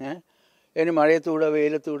 ഇനി മഴയത്തൂടെ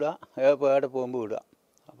വെയിലത്തൂടെ എവിടെ പോകുമ്പോൾ ഇടുക.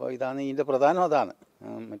 അപ്പോൾ ഇതാണ് ഇതിൻ്റെ പ്രധാനം. അതാണ്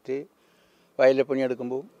മറ്റ് വയലിൽ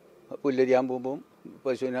പണിയെടുക്കുമ്പോൾ, പുല്ലരിയാൻ പോകുമ്പോൾ,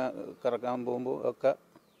 പശുവിനെ കറക്കാൻ പോകുമ്പോൾ ഒക്കെ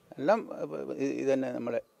എല്ലാം ഇതന്നെ.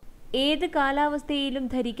 നമ്മളെ ഏത് കാലാവസ്ഥയിലും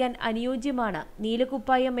ധരിക്കാൻ അനുയോജ്യമാണ്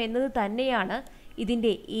നീലക്കുപ്പായം എന്നത് തന്നെയാണ്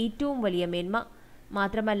ഇതിന്റെ ഏറ്റവും വലിയ മേന്മ.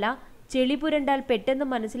 മാത്രമല്ല, ചെളി പുരണ്ടാൽ പെട്ടെന്ന്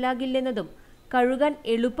മനസ്സിലാകില്ലെന്നതും കഴുകാൻ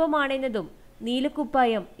എളുപ്പമാണെന്നതും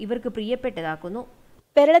നീലക്കുപ്പായം ഇവർക്ക് പ്രിയപ്പെട്ടതാക്കുന്നു.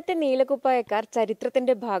 പെരളത്തെ നീലക്കുപ്പായക്കാർ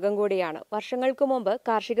ചരിത്രത്തിന്റെ ഭാഗം കൂടിയാണ്. വർഷങ്ങൾക്ക് മുമ്പ്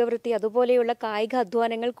കാർഷിക വൃത്തി അതുപോലെയുള്ള കായിക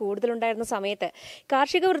അധ്വാനങ്ങൾ കൂടുതലുണ്ടായിരുന്ന സമയത്ത്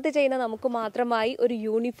കാർഷിക വൃത്തി ചെയ്യുന്ന നമുക്ക് മാത്രമായി ഒരു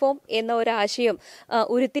യൂണിഫോം എന്ന ഒരു ആശയം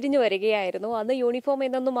ഉരുത്തിരിഞ്ഞു വരികയായിരുന്നു. അന്ന് യൂണിഫോം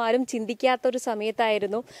എന്നൊന്നും ആരും ചിന്തിക്കാത്ത ഒരു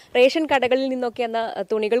സമയത്തായിരുന്നു റേഷൻ കടകളിൽ നിന്നൊക്കെ അന്ന്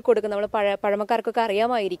തുണികൾ കൊടുക്കുന്ന നമ്മൾ പഴമക്കാർക്കൊക്കെ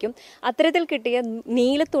അറിയാമായിരിക്കും. അത്തരത്തിൽ കിട്ടിയ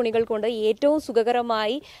നീല തുണികൾ കൊണ്ട് ഏറ്റവും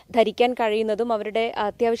സുഖകരമായി ധരിക്കാൻ കഴിയുന്നതും അവരുടെ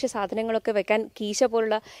അത്യാവശ്യ സാധനങ്ങളൊക്കെ വെക്കാൻ കീശ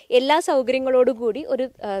പോലുള്ള എല്ലാ സൗകര്യങ്ങളോടും കൂടി ഒരു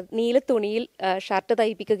നീല തുണിയിൽ ഷർട്ട്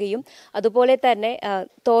തയ്പ്പിക്കുകയും അതുപോലെ തന്നെ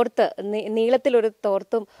തോർത്ത് നീളത്തിലൊരു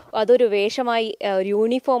തോർത്തും അതൊരു വേഷമായി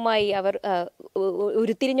യൂണിഫോമായി അവർ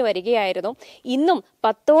ഉരുത്തിരിഞ്ഞു വരികയായിരുന്നു. ഇന്നും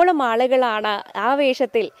 10ഓളം ആളുകളാണ് ആ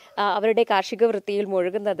വേഷത്തിൽ അവരുടെ കാർഷിക വൃത്തിയിൽ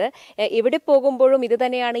മുഴുകുന്നത്. എവിടെ പോകുമ്പോഴും ഇത്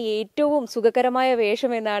തന്നെയാണ് ഏറ്റവും സുഖകരമായ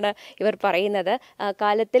വേഷമെന്നാണ് ഇവർ പറയുന്നത്.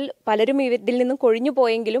 കാലത്തിൽ പലരും ഇതിൽ നിന്നും കൊഴിഞ്ഞു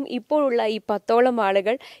പോയെങ്കിലും ഇപ്പോഴുള്ള ഈ 10ഓളം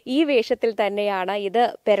ആളുകൾ ഈ വേഷത്തിൽ തന്നെയാണ്. ഇത്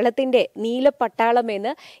പെരളത്തിന്റെ നീലപ്പട്ടാളം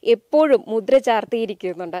എന്ന് എപ്പോഴും മുദ്ര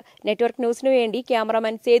ചാർത്തിയിരിക്കുന്നുണ്ട്. നെറ്റ്വർക്ക് ന്യൂസിനു വേണ്ടി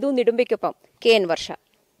ക്യാമറാമാൻ സേതു നെടുമ്പയ്ക്കൊപ്പം KN വർഷ.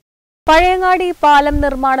 പഴയങ്ങാടി പാലം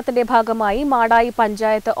നിർമ്മാണത്തിന്റെ ഭാഗമായി മാടായി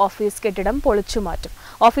പഞ്ചായത്ത് ഓഫീസ് കെട്ടിടം പൊളിച്ചുമാറ്റും.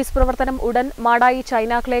 ഓഫീസ് പ്രവർത്തനം ഉടൻ മാടായി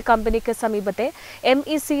ചൈന ക്ലേ കമ്പനിക്ക് സമീപത്തെ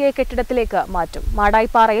MECA കെട്ടിടത്തിലേക്ക് മാറ്റും. മാടായി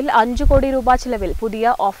പാറയിൽ 5 കോടി രൂപ ചെലവിൽ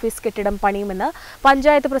പുതിയ ഓഫീസ് കെട്ടിടം പണിയുമെന്ന്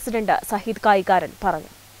പഞ്ചായത്ത് പ്രസിഡന്റ് സഹീദ് കായിക്കാരൻ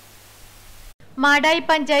പറഞ്ഞു. മാടായി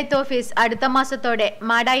പഞ്ചായത്ത് ഓഫീസ് അടുത്ത മാസത്തോടെ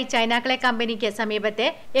മാടായി ചൈന ക്ലേ കമ്പനിക്ക് സമീപത്തെ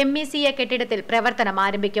MECA കെട്ടിടത്തിൽ പ്രവർത്തനം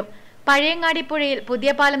ആരംഭിക്കും. പഴയങ്ങാടി പുഴയിൽ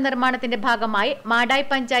പുതിയ പാലം നിർമ്മാണത്തിന്റെ ഭാഗമായി മാടായി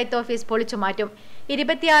പഞ്ചായത്ത് ഓഫീസ് പൊളിച്ചുമാറ്റും.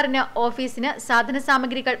 26-ന് ഓഫീസിന് സാധന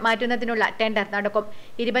സാമഗ്രികൾ മാറ്റുന്നതിനുള്ള ടെൻഡർ നടക്കും.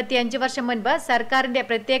 25 വർഷം മുൻപ് സർക്കാരിന്റെ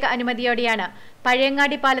പ്രത്യേക അനുമതിയോടെയാണ്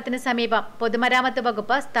പഴയങ്ങാടി പാലത്തിന് സമീപം പൊതുമരാമത്ത്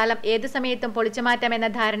വകുപ്പ് സ്ഥലം ഏതു സമയത്തും പൊളിച്ചുമാറ്റാമെന്ന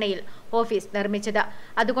ധാരണയിൽ ഓഫീസ് നിർമ്മിച്ചത്.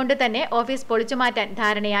 അതുകൊണ്ട് തന്നെ ഓഫീസ് പൊളിച്ചുമാറ്റാൻ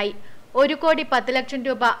ധാരണയായി. 1 കോടി 10 ലക്ഷം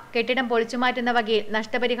രൂപ കെട്ടിടം പൊളിച്ചുമാറ്റുന്ന വകയിൽ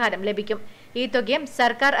നഷ്ടപരിഹാരം ലഭിക്കും. ഈ തുകയും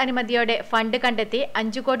സർക്കാർ അനുമതിയോടെ ഫണ്ട് കണ്ടെത്തി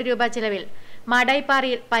 5 കോടി രൂപ ചെലവിൽ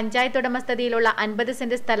മാടായിപ്പാറയിൽ പഞ്ചായത്ത് ഉടമസ്ഥതയിലുള്ള 50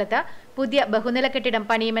 സെന്റ് സ്ഥലത്ത് പുതിയ ബഹുനില കെട്ടിടം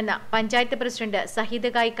പണിയുമെന്ന് പഞ്ചായത്ത് പ്രസിഡന്റ്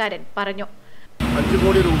സഹീദ് കായിക്കാരൻ പറഞ്ഞു. 5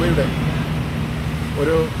 കോടി രൂപയുടെ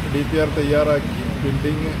ഒരു DPR തയ്യാറാക്കി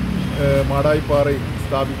ബിൽഡിംഗ് മാടായിപ്പാറയിൽ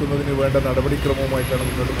സ്ഥാപിക്കുന്നതിന് വേണ്ട നടപടിക്രമവുമായിട്ടാണ്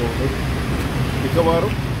മുന്നോട്ട് പോകുന്നത്.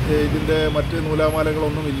 മിക്കവാറും ഇതിൻ്റെ മറ്റ്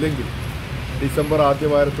നൂലാമാലകളൊന്നും ഇല്ലെങ്കിൽ ഡിസംബർ ആദ്യ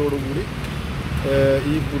വാരത്തോടുകൂടി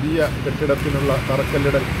ഈ പുതിയ കെട്ടിടത്തിനുള്ള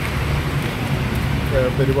തറക്കല്ലിടൽ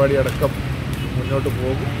പരിപാടി അടക്കം മുന്നോട്ട്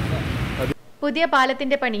പോകും. പുതിയ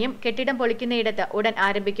പാലത്തിന്റെ പണിയും കെട്ടിടം പൊളിക്കുന്നയിടത്ത് ഉടൻ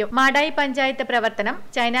ആരംഭിക്കും. മാടായി പഞ്ചായത്ത് പ്രവർത്തനം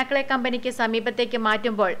ചൈന ക്ലേ കമ്പനിക്ക് സമീപത്തേക്ക്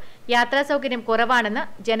മാറ്റുമ്പോൾ യാത്രാ സൗകര്യം കുറവാണെന്ന്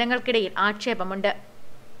ജനങ്ങൾക്കിടയിൽ ആക്ഷേപമുണ്ട്.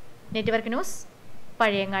 Network news,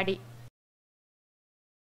 Pazhayangadi.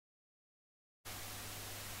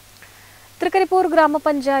 തൃക്കരിപ്പൂർ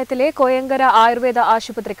ഗ്രാമപഞ്ചായത്തിലെ കോയങ്കര ആയുർവേദ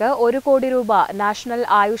ആശുപത്രിക്ക് 1 കോടി രൂപ നാഷണൽ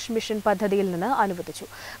ആയുഷ് മിഷൻ പദ്ധതിയിൽ നിന്ന് അനുവദിച്ചു.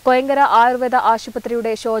 കോയങ്കര ആയുർവേദ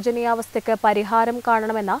ആശുപത്രിയുടെ ശോചനീയാവസ്ഥയ്ക്ക് പരിഹാരം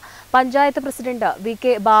കാണണമെന്ന പഞ്ചായത്ത് പ്രസിഡന്റ്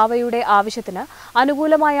VK ബാവയുടെ ആവശ്യത്തിന്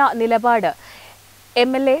അനുകൂലമായ നിലപാട്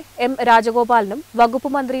MLA M. രാജഗോപാലിനും വകുപ്പ്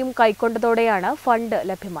മന്ത്രിയും കൈക്കൊണ്ടതോടെയാണ് ഫണ്ട്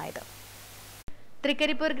ലഭ്യമായത്.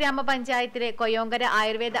 തൃക്കരിപ്പൂർ ഗ്രാമപഞ്ചായത്തിലെ കൊയോങ്കര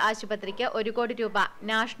ആയുർവേദ ആശുപത്രിക്ക് 1 കോടി രൂപ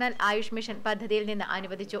നാഷണൽ ആയുഷ് മിഷൻ പദ്ധതിയിൽ നിന്ന്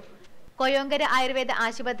അനുവദിച്ചു. കൊയോങ്കര ആയുർവേദ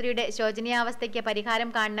ആശുപത്രിയുടെ ശോചനീയാവസ്ഥയ്ക്ക് പരിഹാരം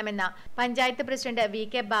കാണണമെന്ന പഞ്ചായത്ത് പ്രസിഡന്റ്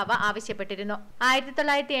VK ബാവ ആവശ്യപ്പെട്ടിരുന്നു.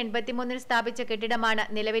 1983 സ്ഥാപിച്ച കെട്ടിടമാണ്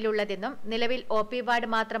നിലവിലുള്ളതെന്നും നിലവിൽ OP വാർഡ്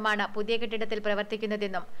മാത്രമാണ് പുതിയ കെട്ടിടത്തിൽ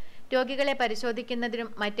പ്രവർത്തിക്കുന്നതെന്നും രോഗികളെ പരിശോധിക്കുന്നതിനും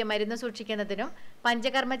മറ്റ് മരുന്ന് സൂക്ഷിക്കുന്നതിനും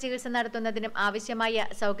പഞ്ചകർമ്മ ചികിത്സ നടത്തുന്നതിനും ആവശ്യമായ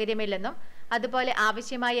സൗകര്യമില്ലെന്നും അതുപോലെ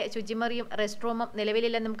ആവശ്യമായ ശുചിമുറിയും റെസ്റ്റ് റൂമും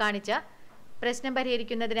നിലവിലില്ലെന്നും കാണിച്ച് പ്രശ്നം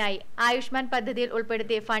പരിഹരിക്കുന്നതിനായി ആയുഷ്മാൻ പദ്ധതിയിൽ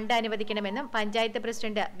ഉൾപ്പെടുത്തി ഫണ്ട് അനുവദിക്കണമെന്നും പഞ്ചായത്ത്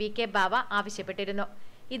പ്രസിഡന്റ് VK ബാവ ആവശ്യപ്പെട്ടിരുന്നു.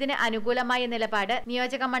 ഇതിന് അനുകൂലമായ നിലപാട്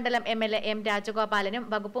നിയോജക മണ്ഡലം MLA M. രാജഗോപാലനും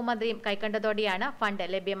വകുപ്പ് മന്ത്രിയും കൈക്കൊണ്ടതോടെയാണ് ഫണ്ട്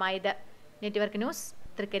ലഭ്യമായത്. Network news,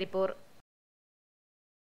 Trikaripur.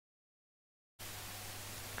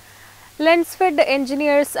 Lensfed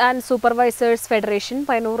engineers and supervisors federation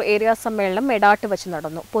Payyanur area സമ്മേളനം എടാട്ട് വച്ച്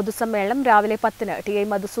നടന്നു. പൊതുസമ്മേളനം രാവിലെ 10-ന് TI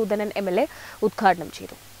മധുസൂദനൻ MLA ഉദ്ഘാടനം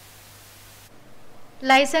ചെയ്തു.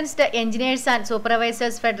 Licensed engineers and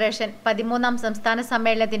supervisors federation 13ാം സംസ്ഥാന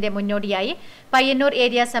സമ്മേളനത്തിന്റെ മുന്നോടിയായി പയ്യന്നൂർ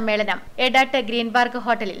ഏരിയ സമ്മേളനം എടാട്ട് ഗ്രീൻ പാർക്ക്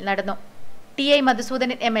ഹോട്ടലിൽ നടന്നു. TI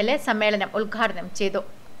മധുസൂദനൻ MLA സമ്മേളനം ഉദ്ഘാടനം ചെയ്തു.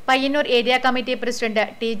 Payyanur area committee president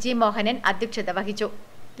TG Mohanan അധ്യക്ഷത വഹിച്ചു.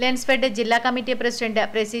 ലെൻസ്ഫെഡ് ജില്ലാ കമ്മിറ്റി പ്രസിഡന്റ്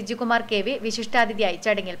പ്രസീജികുമാർ KV വിശിഷ്ടാതിഥിയായി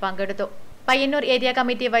ചടങ്ങിൽ പങ്കെടുത്തു. Payyanur area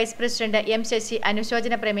committee vice president M. Sasi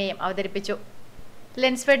അനുശോചന പ്രമേയം അവതരിപ്പിച്ചു.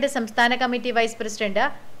 ലെൻസ്ഫെഡ് സംസ്ഥാന committee vice president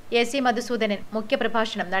AC Madhusoodanan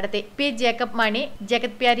മുഖ്യപ്രഭാഷണം നടത്തി. P. ജേക്കബ് മണി,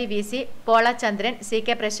 ജഗത് പ്യാരി VC, പോള ചന്ദ്രൻ,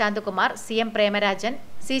 CK Prashant Kumar, CM Premarajan,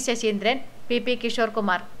 C. Saseendran, PP Kishore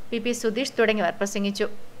Kumar, PP Sudheesh തുടങ്ങിയവർ പ്രസംഗിച്ചു.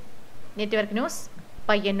 Network news,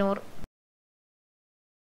 Payyanur.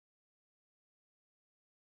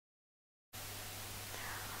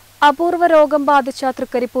 അപൂർവ രോഗം ബാധിച്ച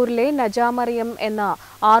തൃക്കരിപ്പൂരിലെ നജാമറിയം എന്ന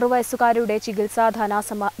 6 വയസ്സുകാരുടെ ചികിത്സാ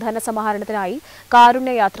ധനസമാഹരണത്തിനായി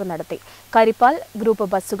കാരുണ്യയാത്ര നടത്തി. കരിപ്പാൽ ഗ്രൂപ്പ്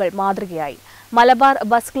ബസ്സുകൾ മാതൃകയായി. മലബാർ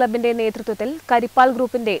ബസ് ക്ലബിന്റെ നേതൃത്വത്തിൽ കരിപ്പാൽ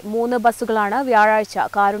ഗ്രൂപ്പിന്റെ 3 ബസ്സുകളാണ് വ്യാഴാഴ്ച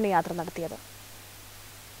കാരുണ്യയാത്ര നടത്തിയത്.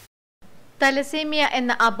 തലസീമിയ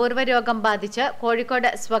എന്ന അപൂർവ രോഗം ബാധിച്ച് കോഴിക്കോട്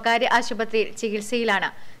സ്വകാര്യ ആശുപത്രിയിൽ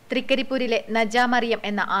ചികിത്സയിലാണ് തൃക്കരിപ്പൂരിലെ നജാമറിയം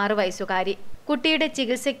എന്ന 6 വയസ്സുകാരി. കുട്ടിയുടെ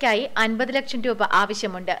ചികിത്സയ്ക്കായി 50 ലക്ഷം രൂപ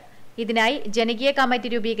ആവശ്യമുണ്ട്. ഇതിനായി ജനകീയ കമ്മിറ്റി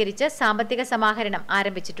രൂപീകരിച്ച് സാമ്പത്തിക സമാഹരണം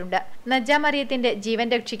ആരംഭിച്ചിട്ടുണ്ട്. നജാമറിയത്തിന്റെ ജീവൻ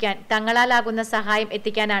രക്ഷിക്കാൻ തങ്ങളാലാകുന്ന സഹായം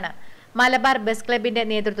എത്തിക്കാനാണ് മലബാർ ബസ് ക്ലബിന്റെ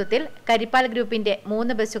നേതൃത്വത്തിൽ കരിപ്പാൽ ഗ്രൂപ്പിന്റെ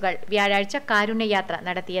 3 ബസ്സുകൾ വ്യാഴാഴ്ച കാരുണ്യയാത്ര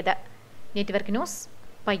നടത്തിയത്. Network news,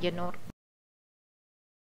 Payyanur.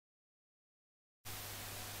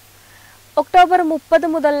 ഒക്ടോബർ 30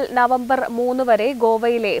 മുതൽ നവംബർ 3 വരെ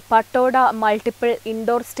ഗോവയിലെ പട്ടോഡ മൾട്ടിപ്പിൾ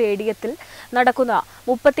ഇൻഡോർ സ്റ്റേഡിയത്തിൽ നടക്കുന്ന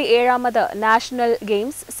 37ാമത് നാഷണൽ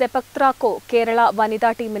ഗെയിംസ് സെപക് ത്രാക്കോ കേരള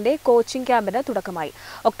വനിതാ ടീമിന്റെ കോച്ചിംഗ് ക്യാമ്പിന് തുടക്കമായി.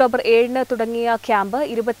 ഒക്ടോബർ 7-ന് തുടങ്ങിയ ക്യാമ്പ്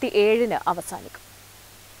 27-ന് അവസാനിക്കും.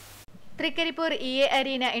 തൃക്കരിപ്പൂർ EA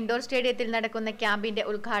അരീന ഇൻഡോർ സ്റ്റേഡിയത്തിൽ നടക്കുന്ന ക്യാമ്പിന്റെ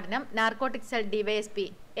ഉദ്ഘാടനം narcotic cell DYSP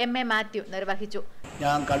MA Mathew നിർവഹിച്ചു.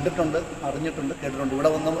 ഞാൻ കണ്ടിട്ടുണ്ട്, അറിഞ്ഞിട്ടുണ്ട്, കേട്ടിട്ടുണ്ട്. ഇവിടെ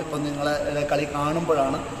വന്ന് ഇപ്പം നിങ്ങളെ കളി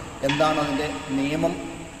കാണുമ്പോഴാണ് എന്താണ് അതിൻ്റെ നിയമം,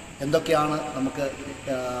 എന്തൊക്കെയാണ് നമുക്ക്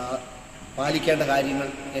പാലിക്കേണ്ട കാര്യങ്ങൾ,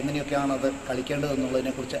 എങ്ങനെയൊക്കെയാണ് അത്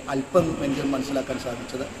കളിക്കേണ്ടതെന്നുള്ളതിനെക്കുറിച്ച് അല്പമെങ്കിലും മനസ്സിലാക്കാൻ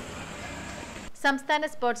സാധിച്ചത്. സംസ്ഥാന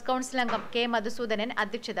സ്പോർട്സ് കൗൺസിൽ അംഗം K. മധുസൂദനൻ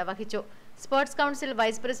അധ്യക്ഷത വഹിച്ചു. Sports council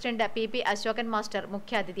vice president PP Ashokan master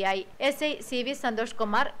മുഖ്യാതിഥിയായി. SI CV Santhosh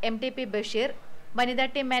Kumar, MTP Basheer, വനിതാ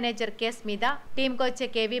team manager K. Smitha, team coach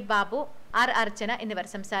KV Babu, R. അർച്ചന എന്നിവർ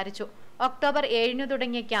സംസാരിച്ചു. ഒക്ടോബർ 7-ന്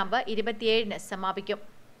തുടങ്ങിയ ക്യാമ്പ് 27-ന് സമാപിക്കും.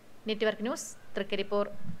 Network news, Trikaripur.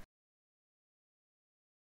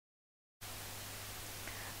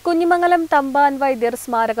 കുഞ്ഞിമംഗലം തമ്പാൻ വൈദ്യർ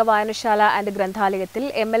സ്മാരക വായനശാല ആൻഡ് ഗ്രന്ഥാലയത്തിൽ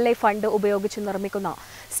MLA ഫണ്ട് ഉപയോഗിച്ച് നിർമ്മിക്കുന്ന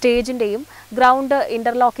സ്റ്റേജിന്റെയും ഗ്രൗണ്ട്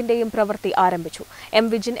ഇന്റർലോക്കിന്റെയും പ്രവൃത്തി ആരംഭിച്ചു. M.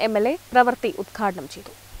 വിജിൻ MLA പ്രവൃത്തി ഉദ്ഘാടനം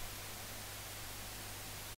ചെയ്തു.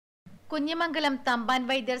 കുഞ്ഞിമംഗലം തമ്പാൻ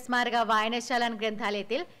വൈദ്യർ സ്മാരക വായനശാല ആൻഡ്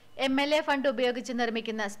ഗ്രന്ഥാലയത്തിൽ MLA ഫണ്ട് ഉപയോഗിച്ച്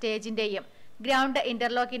നിർമ്മിക്കുന്ന സ്റ്റേജിന്റെയും ഗ്രൗണ്ട്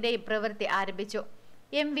ഇന്റർലോക്കിന്റെയും പ്രവൃത്തി ആരംഭിച്ചു.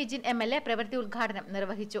 M. വിജിൻ MLA പ്രവൃത്തി ഉദ്ഘാടനം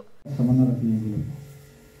നിർവഹിച്ചു.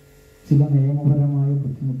 ചില നിയമപരമായ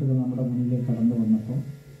ബുദ്ധിമുട്ടുകൾ നമ്മുടെ മുന്നിലേക്ക് കടന്നു വന്നപ്പോൾ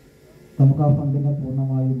നമുക്ക് ആ ഫണ്ടിനെ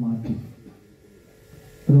പൂർണ്ണമായും മാറ്റി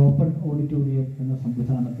ഒരു ഓപ്പൺ ഓഡിറ്റോറിയം എന്ന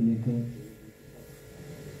സംവിധാനത്തിലേക്ക്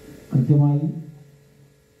കൃത്യമായി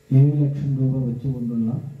 7 ലക്ഷം രൂപ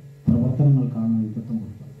വെച്ചുകൊണ്ടുള്ള പ്രവർത്തനങ്ങൾക്കാണ് നേതൃത്വം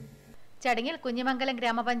കൊടുത്തത്. ചടങ്ങിൽ കുഞ്ഞിമംഗലം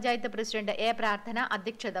ഗ്രാമപഞ്ചായത്ത് പ്രസിഡന്റ് A. പ്രാർത്ഥന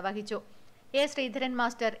അധ്യക്ഷത വഹിച്ചു. A. Sreedharan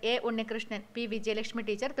master, A. Unnikrishnan, P. Vijayalakshmi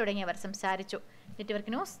teacher തുടങ്ങിയവർ സംസാരിച്ചു.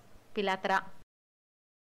 Network news, Pilathara.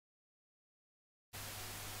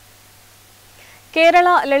 Kerala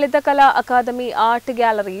Lalithakala academy art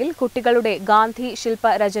ഗാലറിയിൽ കുട്ടികളുടെ ഗാന്ധി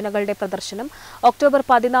ശില്പ രചനകളുടെ പ്രദർശനം ഒക്ടോബർ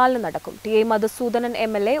 14 നടക്കും. ടി.എ. മധുസൂദനൻ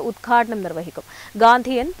എം.എൽ.എ. ഉദ്ഘാടനം നിർവഹിക്കും.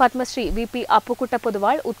 ഗാന്ധിയൻ പത്മശ്രീ വി.പി. അപ്പുക്കുട്ട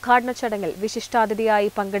പൊതുവാൾ ഉദ്ഘാടന ചടങ്ങിൽ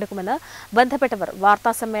വിശിഷ്ടാതിഥിയായി പങ്കെടുക്കുമെന്ന് ബന്ധപ്പെട്ടവർ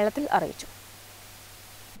വാർത്താസമ്മേളനത്തിൽ അറിയിച്ചു.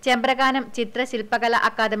 Chembrakanam ചിത്രശില്പകല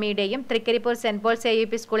അക്കാദമിയുടെയും Trikaripur saint Paul's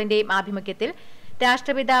AUP സ്കൂളിന്റെയും ആഭിമുഖ്യത്തിൽ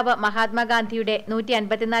രാഷ്ട്രപിതാവ് മഹാത്മാഗാന്ധിയുടെ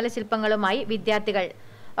 154 ശില്പങ്ങളുമായി വിദ്യാർത്ഥികൾ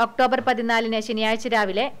ഒക്ടോബർ 14 ശനിയാഴ്ച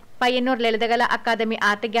രാവിലെ പയ്യന്നൂർ ലളിതകലാ അക്കാദമി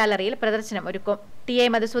ആർട്ട് ഗാലറിയിൽ പ്രദർശനം ഒരുക്കും. ടി.എ.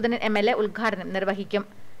 മധുസൂദനൻ എം.എൽ.എ. ഉദ്ഘാടനം നിർവഹിക്കും.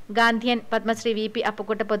 ഗാന്ധിയൻ പത്മശ്രീ വി.പി.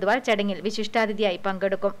 അപ്പുക്കുട്ട പൊതുവാൾ ചടങ്ങിൽ വിശിഷ്ടാതിഥിയായി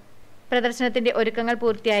പങ്കെടുക്കും. പ്രദർശനത്തിന്റെ ഒരുക്കങ്ങൾ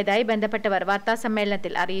പൂർത്തിയായതായി ബന്ധപ്പെട്ടവർ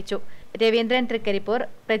വാർത്താസമ്മേളനത്തിൽ അറിയിച്ചു. Raveendran Trikaripur,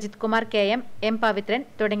 Prajith Kumar KM, M. പവിത്രൻ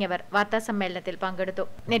തുടങ്ങിയവർ വാർത്താസമ്മേളനത്തിൽ പങ്കെടുത്തു.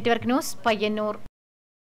 Network news, Payyanur.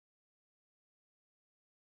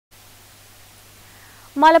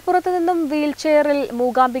 മലപ്പുറത്ത് നിന്നും വീൽചെയറിൽ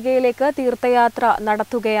മൂകാംബികയിലേക്ക് തീർത്ഥയാത്ര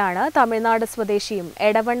നടത്തുകയാണ് തമിഴ്നാട് സ്വദേശിയും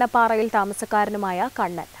എടവണ്ണപ്പാറയിൽ താമസക്കാരനുമായ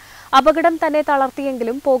കണ്ണൻ. അപകടം തന്നെ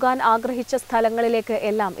തളർത്തിയെങ്കിലും പോകാൻ ആഗ്രഹിച്ച സ്ഥലങ്ങളിലേക്ക്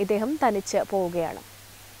എല്ലാം ഇദ്ദേഹം തനിച്ച് പോവുകയാണ്.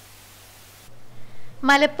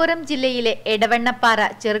 മലപ്പുറം ജില്ലയിലെ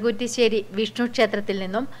എടവണ്ണപ്പാറ ചെറുകുറ്റിശ്ശേരി വിഷ്ണു ക്ഷേത്രത്തിൽ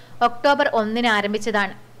നിന്നും ഒക്ടോബർ 1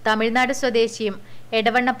 ആരംഭിച്ചതാണ് തമിഴ്നാട് സ്വദേശിയും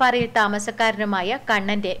എടവണ്ണപ്പാറയിൽ താമസക്കാരനുമായ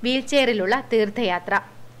കണ്ണന്റെ വീൽചെയറിലുള്ള തീർത്ഥയാത്ര.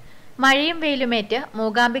 മഴയും വെയിലുമേറ്റ്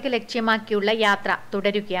മൂകാംബിക ലക്ഷ്യമാക്കിയുള്ള യാത്ര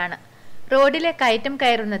തുടരുകയാണ്. റോഡിലെ കയറ്റം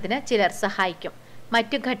കയറുന്നതിന് ചിലർ സഹായിക്കും,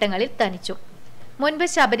 മറ്റു ഘട്ടങ്ങളിൽ തനിച്ചും. മുൻപ്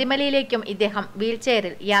ശബരിമലയിലേക്കും ഇദ്ദേഹം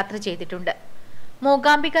വീൽചെയറിൽ യാത്ര ചെയ്തിട്ടുണ്ട്.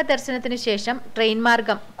 മൂകാംബിക ദർശനത്തിനു ശേഷം ട്രെയിൻ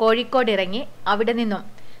മാർഗം കോഴിക്കോട് ഇറങ്ങി അവിടെ നിന്നും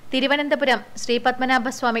തിരുവനന്തപുരം ശ്രീ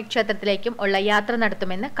പത്മനാഭസ്വാമി ക്ഷേത്രത്തിലേക്കും ഉള്ള യാത്ര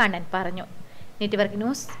നടത്തുമെന്ന് കണ്ണൻ പറഞ്ഞു. Network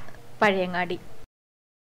news, Pazhayangadi.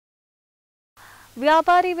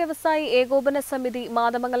 വ്യാപാരി വ്യവസായി ഏകോപന സമിതി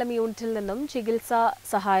മാതമംഗലം യൂണിറ്റിൽ നിന്നും ചികിത്സാ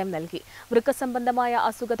സഹായം നൽകി. വൃക്ക സംബന്ധമായ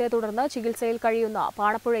അസുഖത്തെ തുടർന്ന് ചികിത്സയിൽ കഴിയുന്ന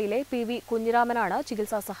പാണപ്പുഴയിലെ PV കുഞ്ഞിരാമനാണ്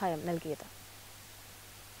ചികിത്സാ സഹായം നൽകിയത്.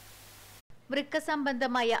 വൃക്ക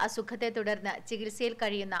സംബന്ധമായ അസുഖത്തെ തുടർന്ന് ചികിത്സയിൽ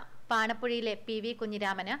കഴിയുന്ന പാണപ്പുഴയിലെ PV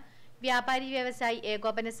കുഞ്ഞിരാമന് വ്യാപാരി വ്യവസായി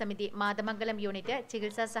ഏകോപന സമിതി മാതമംഗലം യൂണിറ്റ്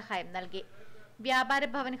ചികിത്സാ സഹായം നൽകി. വ്യാപാര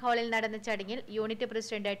ഭവൻ ഹാളിൽ നടന്ന ചടങ്ങിൽ unit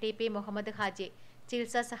president TP Muhammad Haji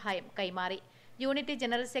ചികിത്സാ സഹായം കൈമാറി. യൂണിറ്റ്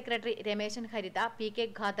ജനറൽ സെക്രട്ടറി രമേശൻ ഹരിത, PK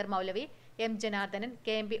ഖാദർ മൗലവി, M Janardhanan,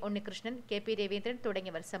 KMB Unnikrishnan, KP Raveendran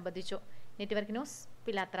തുടങ്ങിയവർ സംബന്ധിച്ചു. നെറ്റ്വർക്ക് ന്യൂസ്,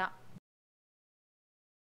 പിലാത്ര.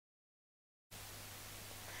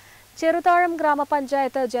 ചെറുതാഴം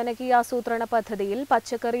ഗ്രാമപഞ്ചായത്ത് ജനകീയാസൂത്രണ പദ്ധതിയിൽ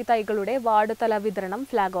പച്ചക്കറി തൈകളുടെ വാർഡ് തല വിതരണം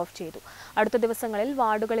ഫ്ളാഗ് ഓഫ് ചെയ്തു. അടുത്ത ദിവസങ്ങളിൽ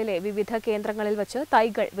വാർഡുകളിലെ വിവിധ കേന്ദ്രങ്ങളിൽ വച്ച്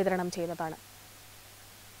തൈകൾ വിതരണം ചെയ്യുന്നതാണ്.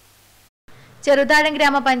 ചെറുതാഴം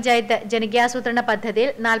ഗ്രാമപഞ്ചായത്ത് ജനകീയാസൂത്രണ പദ്ധതിയിൽ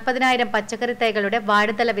 40,000 പച്ചക്കറി തൈകളുടെ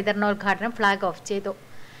വാർഡ് തല വിതരണോദ്ഘാടനം ഫ്ളാഗ് ഓഫ് ചെയ്തു.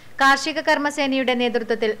 കാർഷിക കർമ്മസേനയുടെ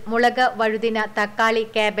നേതൃത്വത്തിൽ മുളക്, വഴുതിന, തക്കാളി,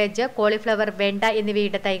 കാബേജ്, കോളിഫ്ലവർ, വെണ്ട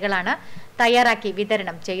എന്നിവയുടെ തൈകളാണ് തയ്യാറാക്കി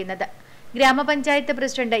വിതരണം ചെയ്യുന്നത്. ഗ്രാമപഞ്ചായത്ത്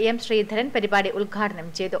പ്രസിഡന്റ് M ശ്രീധരൻ പരിപാടി ഉദ്ഘാടനം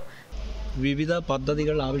ചെയ്തു. വിവിധ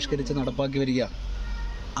പദ്ധതികൾ ആവിഷ്കരിച്ച് നടപ്പാക്കി വരിക.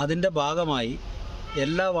 അതിൻ്റെ ഭാഗമായി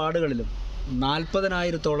എല്ലാ വാർഡുകളിലും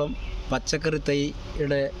 40,000-ഓളം പച്ചക്കറി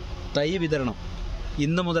തൈയുടെ തൈ വിതരണം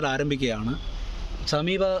ഇന്നു മുതൽ ആരംഭിക്കുകയാണ്.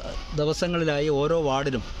 സമീപ ദിവസങ്ങളിലായി ഓരോ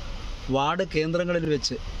വാർഡിലും വാർഡ് കേന്ദ്രങ്ങളിൽ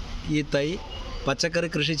വെച്ച് ഈ തൈ പച്ചക്കറി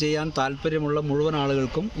കൃഷി ചെയ്യാൻ താല്പര്യമുള്ള മുഴുവൻ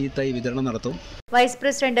ആളുകൾക്കും ഈ തൈ വിതരണം നടത്തും. വൈസ്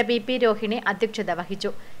പ്രസിഡന്റ് BP രോഹിണി അധ്യക്ഷത വഹിച്ചു.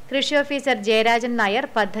 കൃഷി ഓഫീസർ ജയരാജൻ നായർ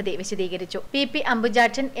പദ്ധതി വിശദീകരിച്ചു. PP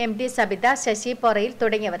അംബുജാക്ഷൻ, MD സബിത, ശശി പൊറയിൽ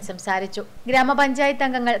തുടങ്ങിയവർ സംസാരിച്ചു. ഗ്രാമപഞ്ചായത്ത്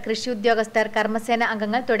അംഗങ്ങൾ, കൃഷി ഉദ്യോഗസ്ഥർ, കർമ്മസേന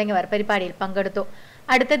അംഗങ്ങൾ തുടങ്ങിയവർ പരിപാടിയിൽ പങ്കെടുത്തു.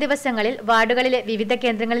 അടുത്ത ദിവസങ്ങളിൽ വാർഡുകളിലെ വിവിധ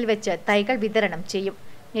കേന്ദ്രങ്ങളിൽ വെച്ച് തൈകൾ വിതരണം ചെയ്യും.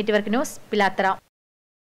 നെറ്റ്വർക്ക് ന്യൂസ്, പിലാത്ര.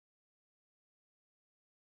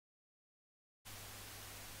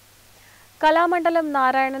 കലാമണ്ഡലം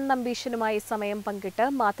നാരായണൻ നമ്പീശനുമായി സമയം പങ്കിട്ട്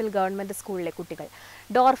മാത്തിൽ ഗവൺമെന്റ് സ്കൂളിലെ കുട്ടികൾ.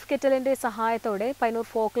 ഡോർഫ് കെറ്റലിന്റെ സഹായത്തോടെ പയ്യന്നൂർ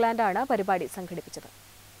ഫോക്ലാൻഡാണ് പരിപാടി സംഘടിപ്പിച്ചത്.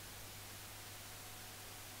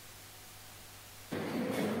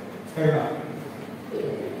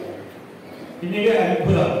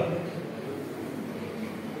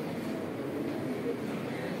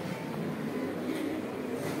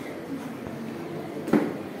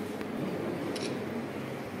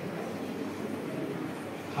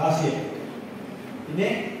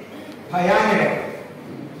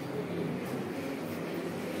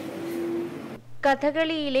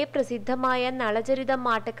 കഥകളിയിലെ പ്രസിദ്ധമായ നളചരിതം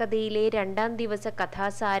ആട്ടക്കഥയിലെ 2ാം ദിവസ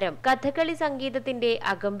കഥാസാരം കഥകളി സംഗീതത്തിന്റെ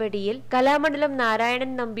അകമ്പടിയിൽ കലാമണ്ഡലം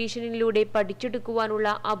നാരായണൻ നമ്പീശനിലൂടെ പഠിച്ചെടുക്കുവാനുള്ള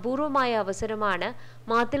അപൂർവമായ അവസരമാണ്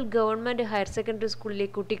മാത്തിൽ ഗവൺമെന്റ് ഹയർ സെക്കൻഡറി സ്കൂളിലെ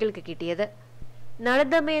കുട്ടികൾക്ക് കിട്ടിയത്.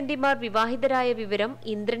 നളദമയന്തിമാർ വിവാഹിതരായ വിവരം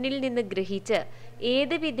ഇന്ദ്രനിൽ നിന്ന് ഗ്രഹിച്ച്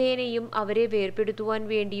ഏത് വിധേനയും അവരെ വേർപെടുത്തുവാൻ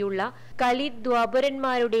വേണ്ടിയുള്ള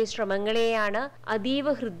കലിദ്വാപരന്മാരുടെ ശ്രമങ്ങളെയാണ്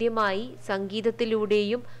അതീവ ഹൃദ്യമായി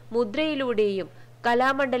സംഗീതത്തിലൂടെയും മുദ്രയിലൂടെയും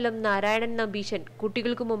കലാമണ്ഡലം നാരായണൻ നമ്പീശൻ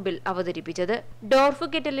കുട്ടികൾക്ക് മുമ്പിൽ അവതരിപ്പിച്ചത്. ഡോർഫ്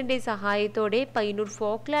കെറ്റലിന്റെ സഹായത്തോടെ പയ്യന്നൂർ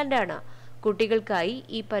ഫോക്ലാൻഡാണ് കുട്ടികൾക്കായി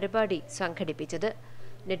ഈ പരിപാടി സംഘടിപ്പിച്ചത്.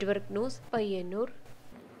 Network news, Payyanur.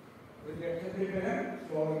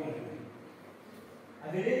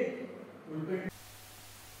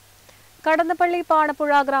 കടന്നപ്പള്ളി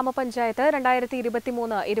പാണപ്പുഴ ഗ്രാമപഞ്ചായത്ത്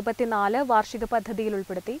 2023-24 വാർഷിക പദ്ധതിയിൽ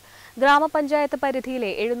ഉൾപ്പെടുത്തി ഗ്രാമപഞ്ചായത്ത്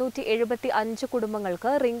പരിധിയിലെ 775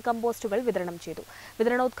 കുടുംബങ്ങൾക്ക് റിംഗ് കമ്പോസ്റ്റുകൾ വിതരണം ചെയ്തു.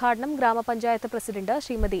 വിതരണോദ്ഘാടനം ഗ്രാമപഞ്ചായത്ത് പ്രസിഡന്റ്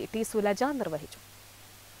ശ്രീമതി ടി സുലജ നിർവഹിച്ചു.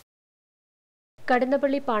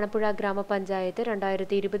 കടന്നപ്പള്ളി പാണപ്പുഴ ഗ്രാമപഞ്ചായത്ത്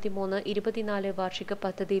 2023-24 വാർഷിക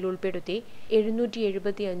പദ്ധതിയിൽ ഉൾപ്പെടുത്തി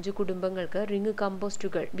 775 കുടുംബങ്ങൾക്ക് റിംഗ്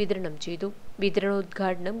കമ്പോസ്റ്റുകൾ വിതരണം ചെയ്തു.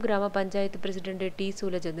 വിതരണോദ്ഘാടനം ഗ്രാമപഞ്ചായത്ത് പ്രസിഡന്റ് ടി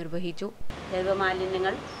സുലജ നിർവഹിച്ചു.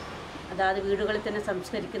 ജൈവമാലിന്യങ്ങൾ അതായത് വീടുകളിൽ തന്നെ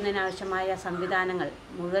സംസ്കരിക്കുന്നതിനാവശ്യമായ സംവിധാനങ്ങൾ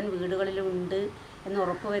മുഴുവൻ വീടുകളിലും ഉണ്ട് എന്ന്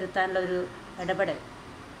ഉറപ്പുവരുത്താനുള്ള ഒരു ഇടപെടൽ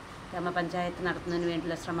ഗ്രാമപഞ്ചായത്ത് നടത്തുന്നതിന്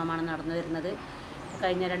വേണ്ടിയുള്ള ശ്രമമാണ് നടന്നു വരുന്നത്.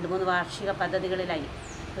 കഴിഞ്ഞ 2-3 വാർഷിക പദ്ധതികളിലായി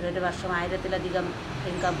ഒരു വർഷം 1000-ലധികം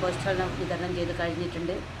റിംഗ് കമ്പോസ്റ്റുകൾ വിതരണം ചെയ്ത്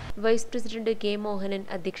കഴിഞ്ഞിട്ടുണ്ട്. വൈസ് പ്രസിഡന്റ് കെ മോഹനൻ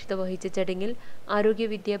അധ്യക്ഷത വഹിച്ച ചടങ്ങിൽ ആരോഗ്യ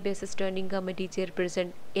വിദ്യാഭ്യാസ standing committee chairperson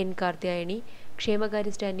N Karthyayani,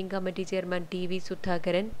 ക്ഷേമകാര്യ standing committee chairman T V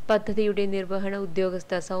Sudhakaran, പദ്ധതിയുടെ നിർവഹണ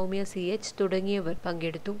ഉദ്യോഗസ്ഥ സൗമ്യ CH തുടങ്ങിയവർ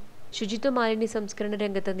പങ്കെടുത്തു. ശുചിത്വ മാലിന്യ സംസ്കരണ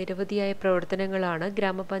രംഗത്ത് നിരവധിയായ പ്രവർത്തനങ്ങളാണ്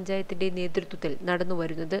ഗ്രാമപഞ്ചായത്തിന്റെ നേതൃത്വത്തിൽ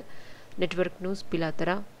നടന്നുവരുന്നത്. Network news,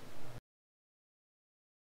 Pilathara.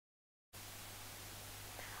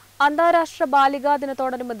 അന്താരാഷ്ട്ര ബാലികാ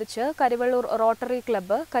ദിനത്തോടനുബന്ധിച്ച് Karivellur rotary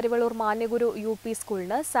club Karivellur Manyaguru UP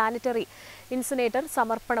സ്കൂളിന് സാനിറ്ററി ഇൻസിനേറ്റർ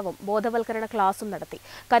സമർപ്പണവും ബോധവൽക്കരണ ക്ലാസും നടത്തി.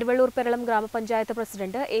 കരിവള്ളൂർ പെരളം ഗ്രാമപഞ്ചായത്ത്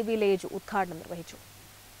പ്രസിഡന്റ് AV ലേജു ഉദ്ഘാടനം നിർവഹിച്ചു.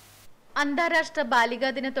 അന്താരാഷ്ട്ര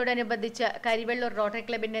ബാലികാ ദിനത്തോടനുബന്ധിച്ച് കരിവള്ളൂർ റോട്ടറി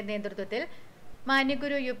ക്ലബിന്റെ നേതൃത്വത്തിൽ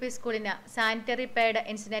മാന്യഗുരു UP സ്കൂളിന് സാനിറ്ററി പാഡ്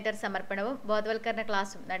ഇൻസിനേറ്റർ സമർപ്പണവും ബോധവൽക്കരണ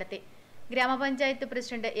ക്ലാസും നടത്തി. ഗ്രാമപഞ്ചായത്ത്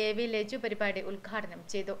പ്രസിഡന്റ് AV ലേജു പരിപാടി ഉദ്ഘാടനം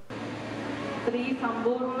ചെയ്തു. സ്ത്രീ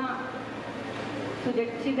സമ്പൂർണ്ണ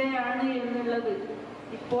സുരക്ഷിതയാണ് എന്നുള്ളത്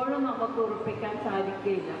ഇപ്പോഴും നമുക്ക് ഉറപ്പിക്കാൻ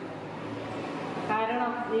സാധിക്കില്ല.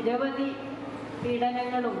 കാരണം നിരവധി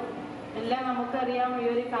പീഡനങ്ങളും എല്ലാം നമുക്കറിയാം, ഈ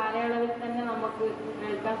ഒരു കാലയളവിൽ തന്നെ നമുക്ക്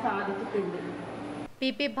കേൾക്കാൻ സാധിച്ചിട്ടുണ്ട്.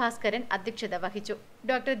 PP ഭാസ്കരൻ അധ്യക്ഷത വഹിച്ചു.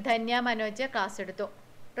 ഡോക്ടർ ധന്യ മനോജ് ക്ലാസ് എടുത്തു.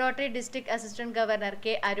 Rotary district assistant governor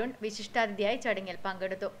K Arun വിശിഷ്ടാതിഥിയായി ചടങ്ങിൽ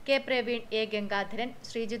പങ്കെടുത്തു. K Praveen, A Gangadharan,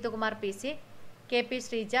 ശ്രീജിത്തുകുമാർ PC, KP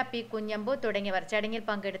Sreeja, P Kunhambu തുടങ്ങിയവർ ചടങ്ങിൽ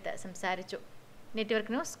പങ്കെടുത്ത് സംസാരിച്ചു.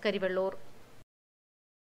 Network news, Karivellur.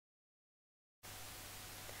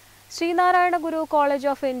 Sreenarayana Guru college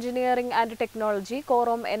of engineering and technology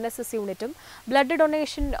Korom NSS യൂണിറ്റും blood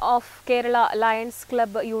donation of Kerala lions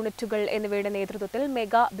club യൂണിറ്റുകൾ എന്നിവയുടെ നേതൃത്വത്തിൽ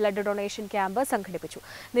മെഗാ ബ്ലഡ് ഡൊണേഷൻ ക്യാമ്പ് സംഘടിപ്പിച്ചു.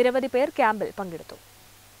 നിരവധി പേർ ക്യാമ്പിൽ പങ്കെടുത്തു.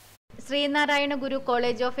 ശ്രീനാരായണ ഗുരു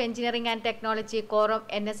college of engineering and technology Korom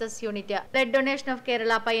NSS unit, blood donation of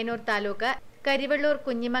Kerala Payyanur taluk, Karivellur,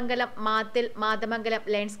 Kunhimangalam, മാത്തിൽ, Mathamangalam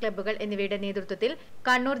lions ക്ലബ്ബുകൾ എന്നിവയുടെ നേതൃത്വത്തിൽ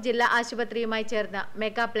കണ്ണൂർ ജില്ലാ ആശുപത്രിയുമായി ചേർന്ന്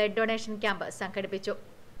മെഗാ ബ്ലഡ് ഡൊണേഷൻ ക്യാമ്പ് സംഘടിപ്പിച്ചു.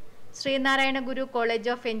 ശ്രീനാരായണ ഗുരു college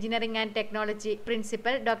of engineering and technology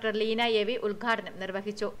principal doctor Leena AV ഉദ്ഘാടനം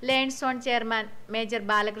നിർവഹിച്ചു. Lions zone chairman major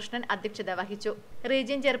Balakrishnan അധ്യക്ഷത വഹിച്ചു.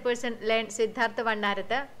 Region chairperson lion Siddhartha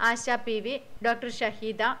Vannarath, ആശ PV, doctor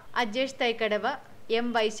Shaheeda, Ajesh Thaikkadavu, M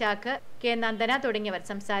Vaishakh, K Nandana തുടങ്ങിയവർ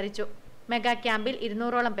സംസാരിച്ചു. മെഗാ ക്യാമ്പിൽ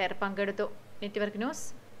 200ഓളം പേർ പങ്കെടുത്തു. Network news,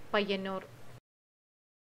 Payyanur.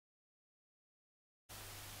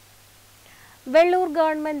 Vellur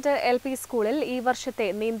government LP സ്കൂളിൽ ഈ വർഷത്തെ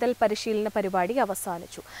നീന്തൽ പരിശീലന പരിപാടി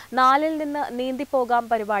അവസാനിച്ചു. 4-ൽ നിന്ന് നീന്തിപ്പോകാം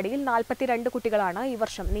പരിപാടിയിൽ 42 കുട്ടികളാണ് ഈ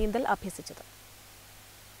വർഷം നീന്തൽ അഭ്യസിച്ചത്.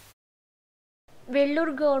 വെള്ളൂർ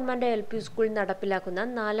ഗവൺമെന്റ് LP സ്കൂൾ നടപ്പിലാക്കുന്ന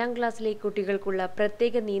 4ാം ക്ലാസ്സിലെ കുട്ടികൾക്കുള്ള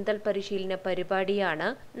പ്രത്യേക നീന്തൽ പരിശീലന പരിപാടിയാണ്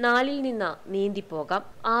 4-ൽ നിന്ന് നീന്തിപ്പോകാം.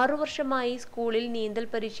 6 വർഷമായി സ്കൂളിൽ നീന്തൽ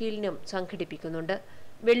പരിശീലനം സംഘടിപ്പിക്കുന്നുണ്ട്.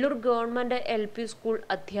 വെള്ളൂർ ഗവൺമെന്റ് LP സ്കൂൾ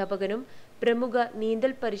അധ്യാപകനും പ്രമുഖ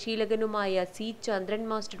നീന്തൽ പരിശീലകനുമായ C ചന്ദ്രൻ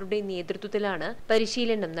മാസ്റ്ററുടെ നേതൃത്വത്തിലാണ്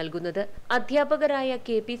പരിശീലനം നൽകുന്നത്. അധ്യാപകരായ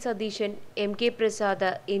KP സതീശൻ, MK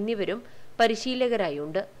പ്രസാദ് എന്നിവരും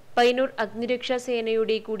പരിശീലകരായുണ്ട്. പയ്യന്നൂർ അഗ്നിരക്ഷാ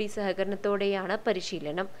സേനയുടെ കൂടി സഹകരണത്തോടെയാണ്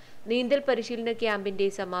പരിശീലനം. നീന്തൽ പരിശീലന ക്യാമ്പിന്റെ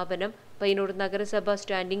സമാപനം പയ്യന്നൂർ നഗരസഭ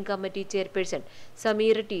standing committee chairperson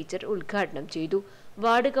Sameera teacher ഉദ്ഘാടനം ചെയ്തു.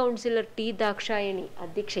 വാർഡ് കൗൺസിലർ T ദാക്ഷായണി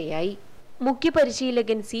അധ്യക്ഷയായി. മുഖ്യ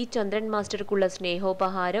പരിശീലകൻ C ചന്ദ്രൻ മാസ്റ്റർക്കുള്ള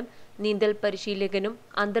സ്നേഹോപഹാരം നീന്തൽ പരിശീലകനും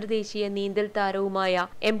അന്തർദേശീയ നീന്തൽ താരവുമായ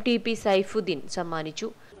MTP സൈഫുദ്ദീൻ സമ്മാനിച്ചു.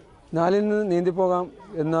 4-ൽ നിന്ന് നീന്തിപ്പോകാം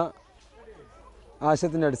എന്ന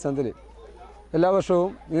ആശയത്തിൻ്റെ അടിസ്ഥാനത്തിൽ എല്ലാ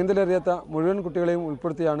വർഷവും നീന്തലറിയാത്ത മുഴുവൻ കുട്ടികളെയും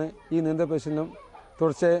ഉൾപ്പെടുത്തിയാണ് ഈ നീന്തൽ പരിശീലനം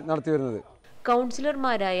തുടർച്ചയായി നടത്തിവരുന്നത്.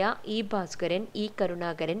 കൗൺസിലർമാരായ E Bhaskaran, E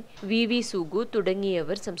Karunakaran, V Sugu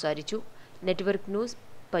തുടങ്ങിയവർ സംസാരിച്ചു. Network news,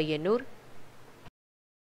 Payyanur.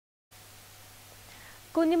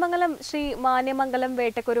 കുഞ്ഞിമംഗലം ശ്രീ മാന്യമംഗലം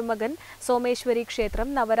വേട്ടക്കുരുമകൻ സോമേശ്വരി ക്ഷേത്രം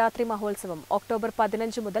നവരാത്രി മഹോത്സവം ഒക്ടോബർ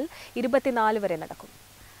 15 മുതൽ 24 വരെ നടക്കും.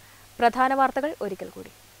 പ്രധാന വാർത്തകൾ ഒരിക്കൽ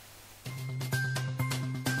കൂടി.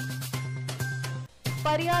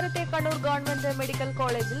 പരിയാരത്തെ കണ്ണൂർ ഗവൺമെന്റ് മെഡിക്കൽ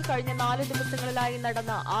കോളേജിൽ കഴിഞ്ഞ 4 ദിവസങ്ങളിലായി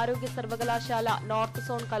നടന്ന ആരോഗ്യ സർവകലാശാല നോർത്ത്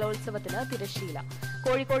സോൺ കലോത്സവത്തിന് തിരശ്ശീല.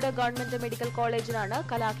 Kozhikode government medical കോളേജിനാണ്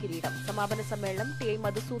കലാകിരീടം. സമാപന സമ്മേളനം ടി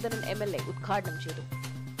മധുസൂദനൻ MLA ഉദ്ഘാടനം ചെയ്തു.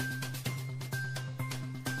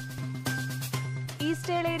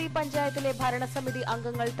 ഈസ്റ്റ് ഏളേരി പഞ്ചായത്തിലെ ഭരണസമിതി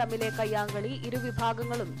അംഗങ്ങൾ തമ്മിലെ കയ്യാങ്കളി.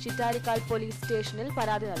 ഇരുവിഭാഗങ്ങളും ചിറ്റാരിക്കാൽ പോലീസ് സ്റ്റേഷനിൽ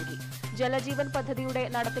പരാതി നൽകി. ജലജീവൻ പദ്ധതിയുടെ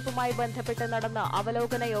നടത്തിപ്പുമായി ബന്ധപ്പെട്ട് നടന്ന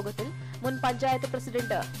അവലോകന യോഗത്തിൽ മുൻ പഞ്ചായത്ത്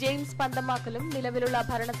പ്രസിഡന്റ് ജെയിംസ് പന്തമാക്കലും നിലവിലുള്ള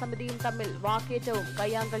ഭരണസമിതിയും തമ്മിൽ വാക്കേറ്റവും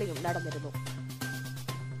കയ്യാങ്കളിയും നടന്നിരുന്നു.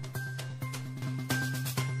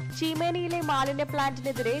 ചീമേനിയിലെ മാലിന്യ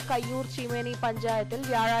പ്ലാന്റിനെതിരെ കയ്യൂർ ചീമേനി പഞ്ചായത്തിൽ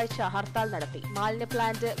വ്യാഴാഴ്ച ഹർത്താൽ നടത്തി. മാലിന്യ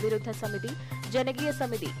പ്ലാന്റ് വിരുദ്ധ സമിതി, ജനകീയ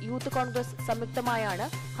സമിതി, യൂത്ത് കോൺഗ്രസ് സംയുക്തമായാണ്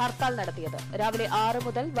ഹർത്താൽ നടത്തിയത്. രാവിലെ 6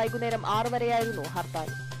 മുതൽ വൈകുന്നേരം 6 വരെയായിരുന്നു ഹർത്താൽ.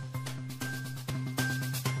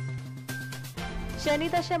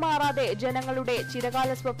 ശനിദശ മാറാതെ ജനങ്ങളുടെ ചിരകാല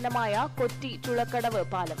സ്വപ്നമായ കൊറ്റി ചുളക്കടവ്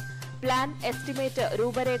പാലം. പ്ലാൻ, എസ്റ്റിമേറ്റ്,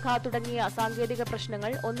 രൂപരേഖ തുടങ്ങിയ സാങ്കേതിക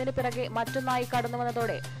പ്രശ്നങ്ങൾ ഒന്നിനു പിറകെ മറ്റൊന്നായി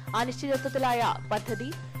കടന്നുവന്നതോടെ അനിശ്ചിതത്വത്തിലായ പദ്ധതി.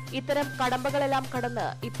 ഇത്തരം കടമ്പകളെല്ലാം കടന്ന്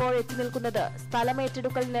ഇപ്പോഴെത്തി നിൽക്കുന്നത്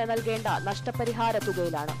സ്ഥലമേറ്റെടുക്കലിന് നൽകേണ്ട നഷ്ടപരിഹാര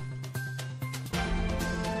തുകയിലാണ്.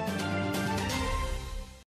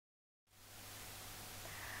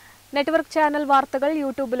 നെറ്റ്വർക്ക് ചാനൽ വാർത്തകൾ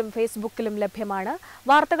യൂട്യൂബിലും ഫേസ്ബുക്കിലും ലഭ്യമാണ്.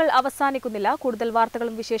 വാർത്തകൾ അവസാനിക്കുന്നില്ല. കൂടുതൽ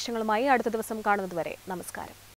വാർത്തകളും വിശേഷങ്ങളുമായി അടുത്ത ദിവസം കാണുന്നതുവരെ നമസ്കാരം.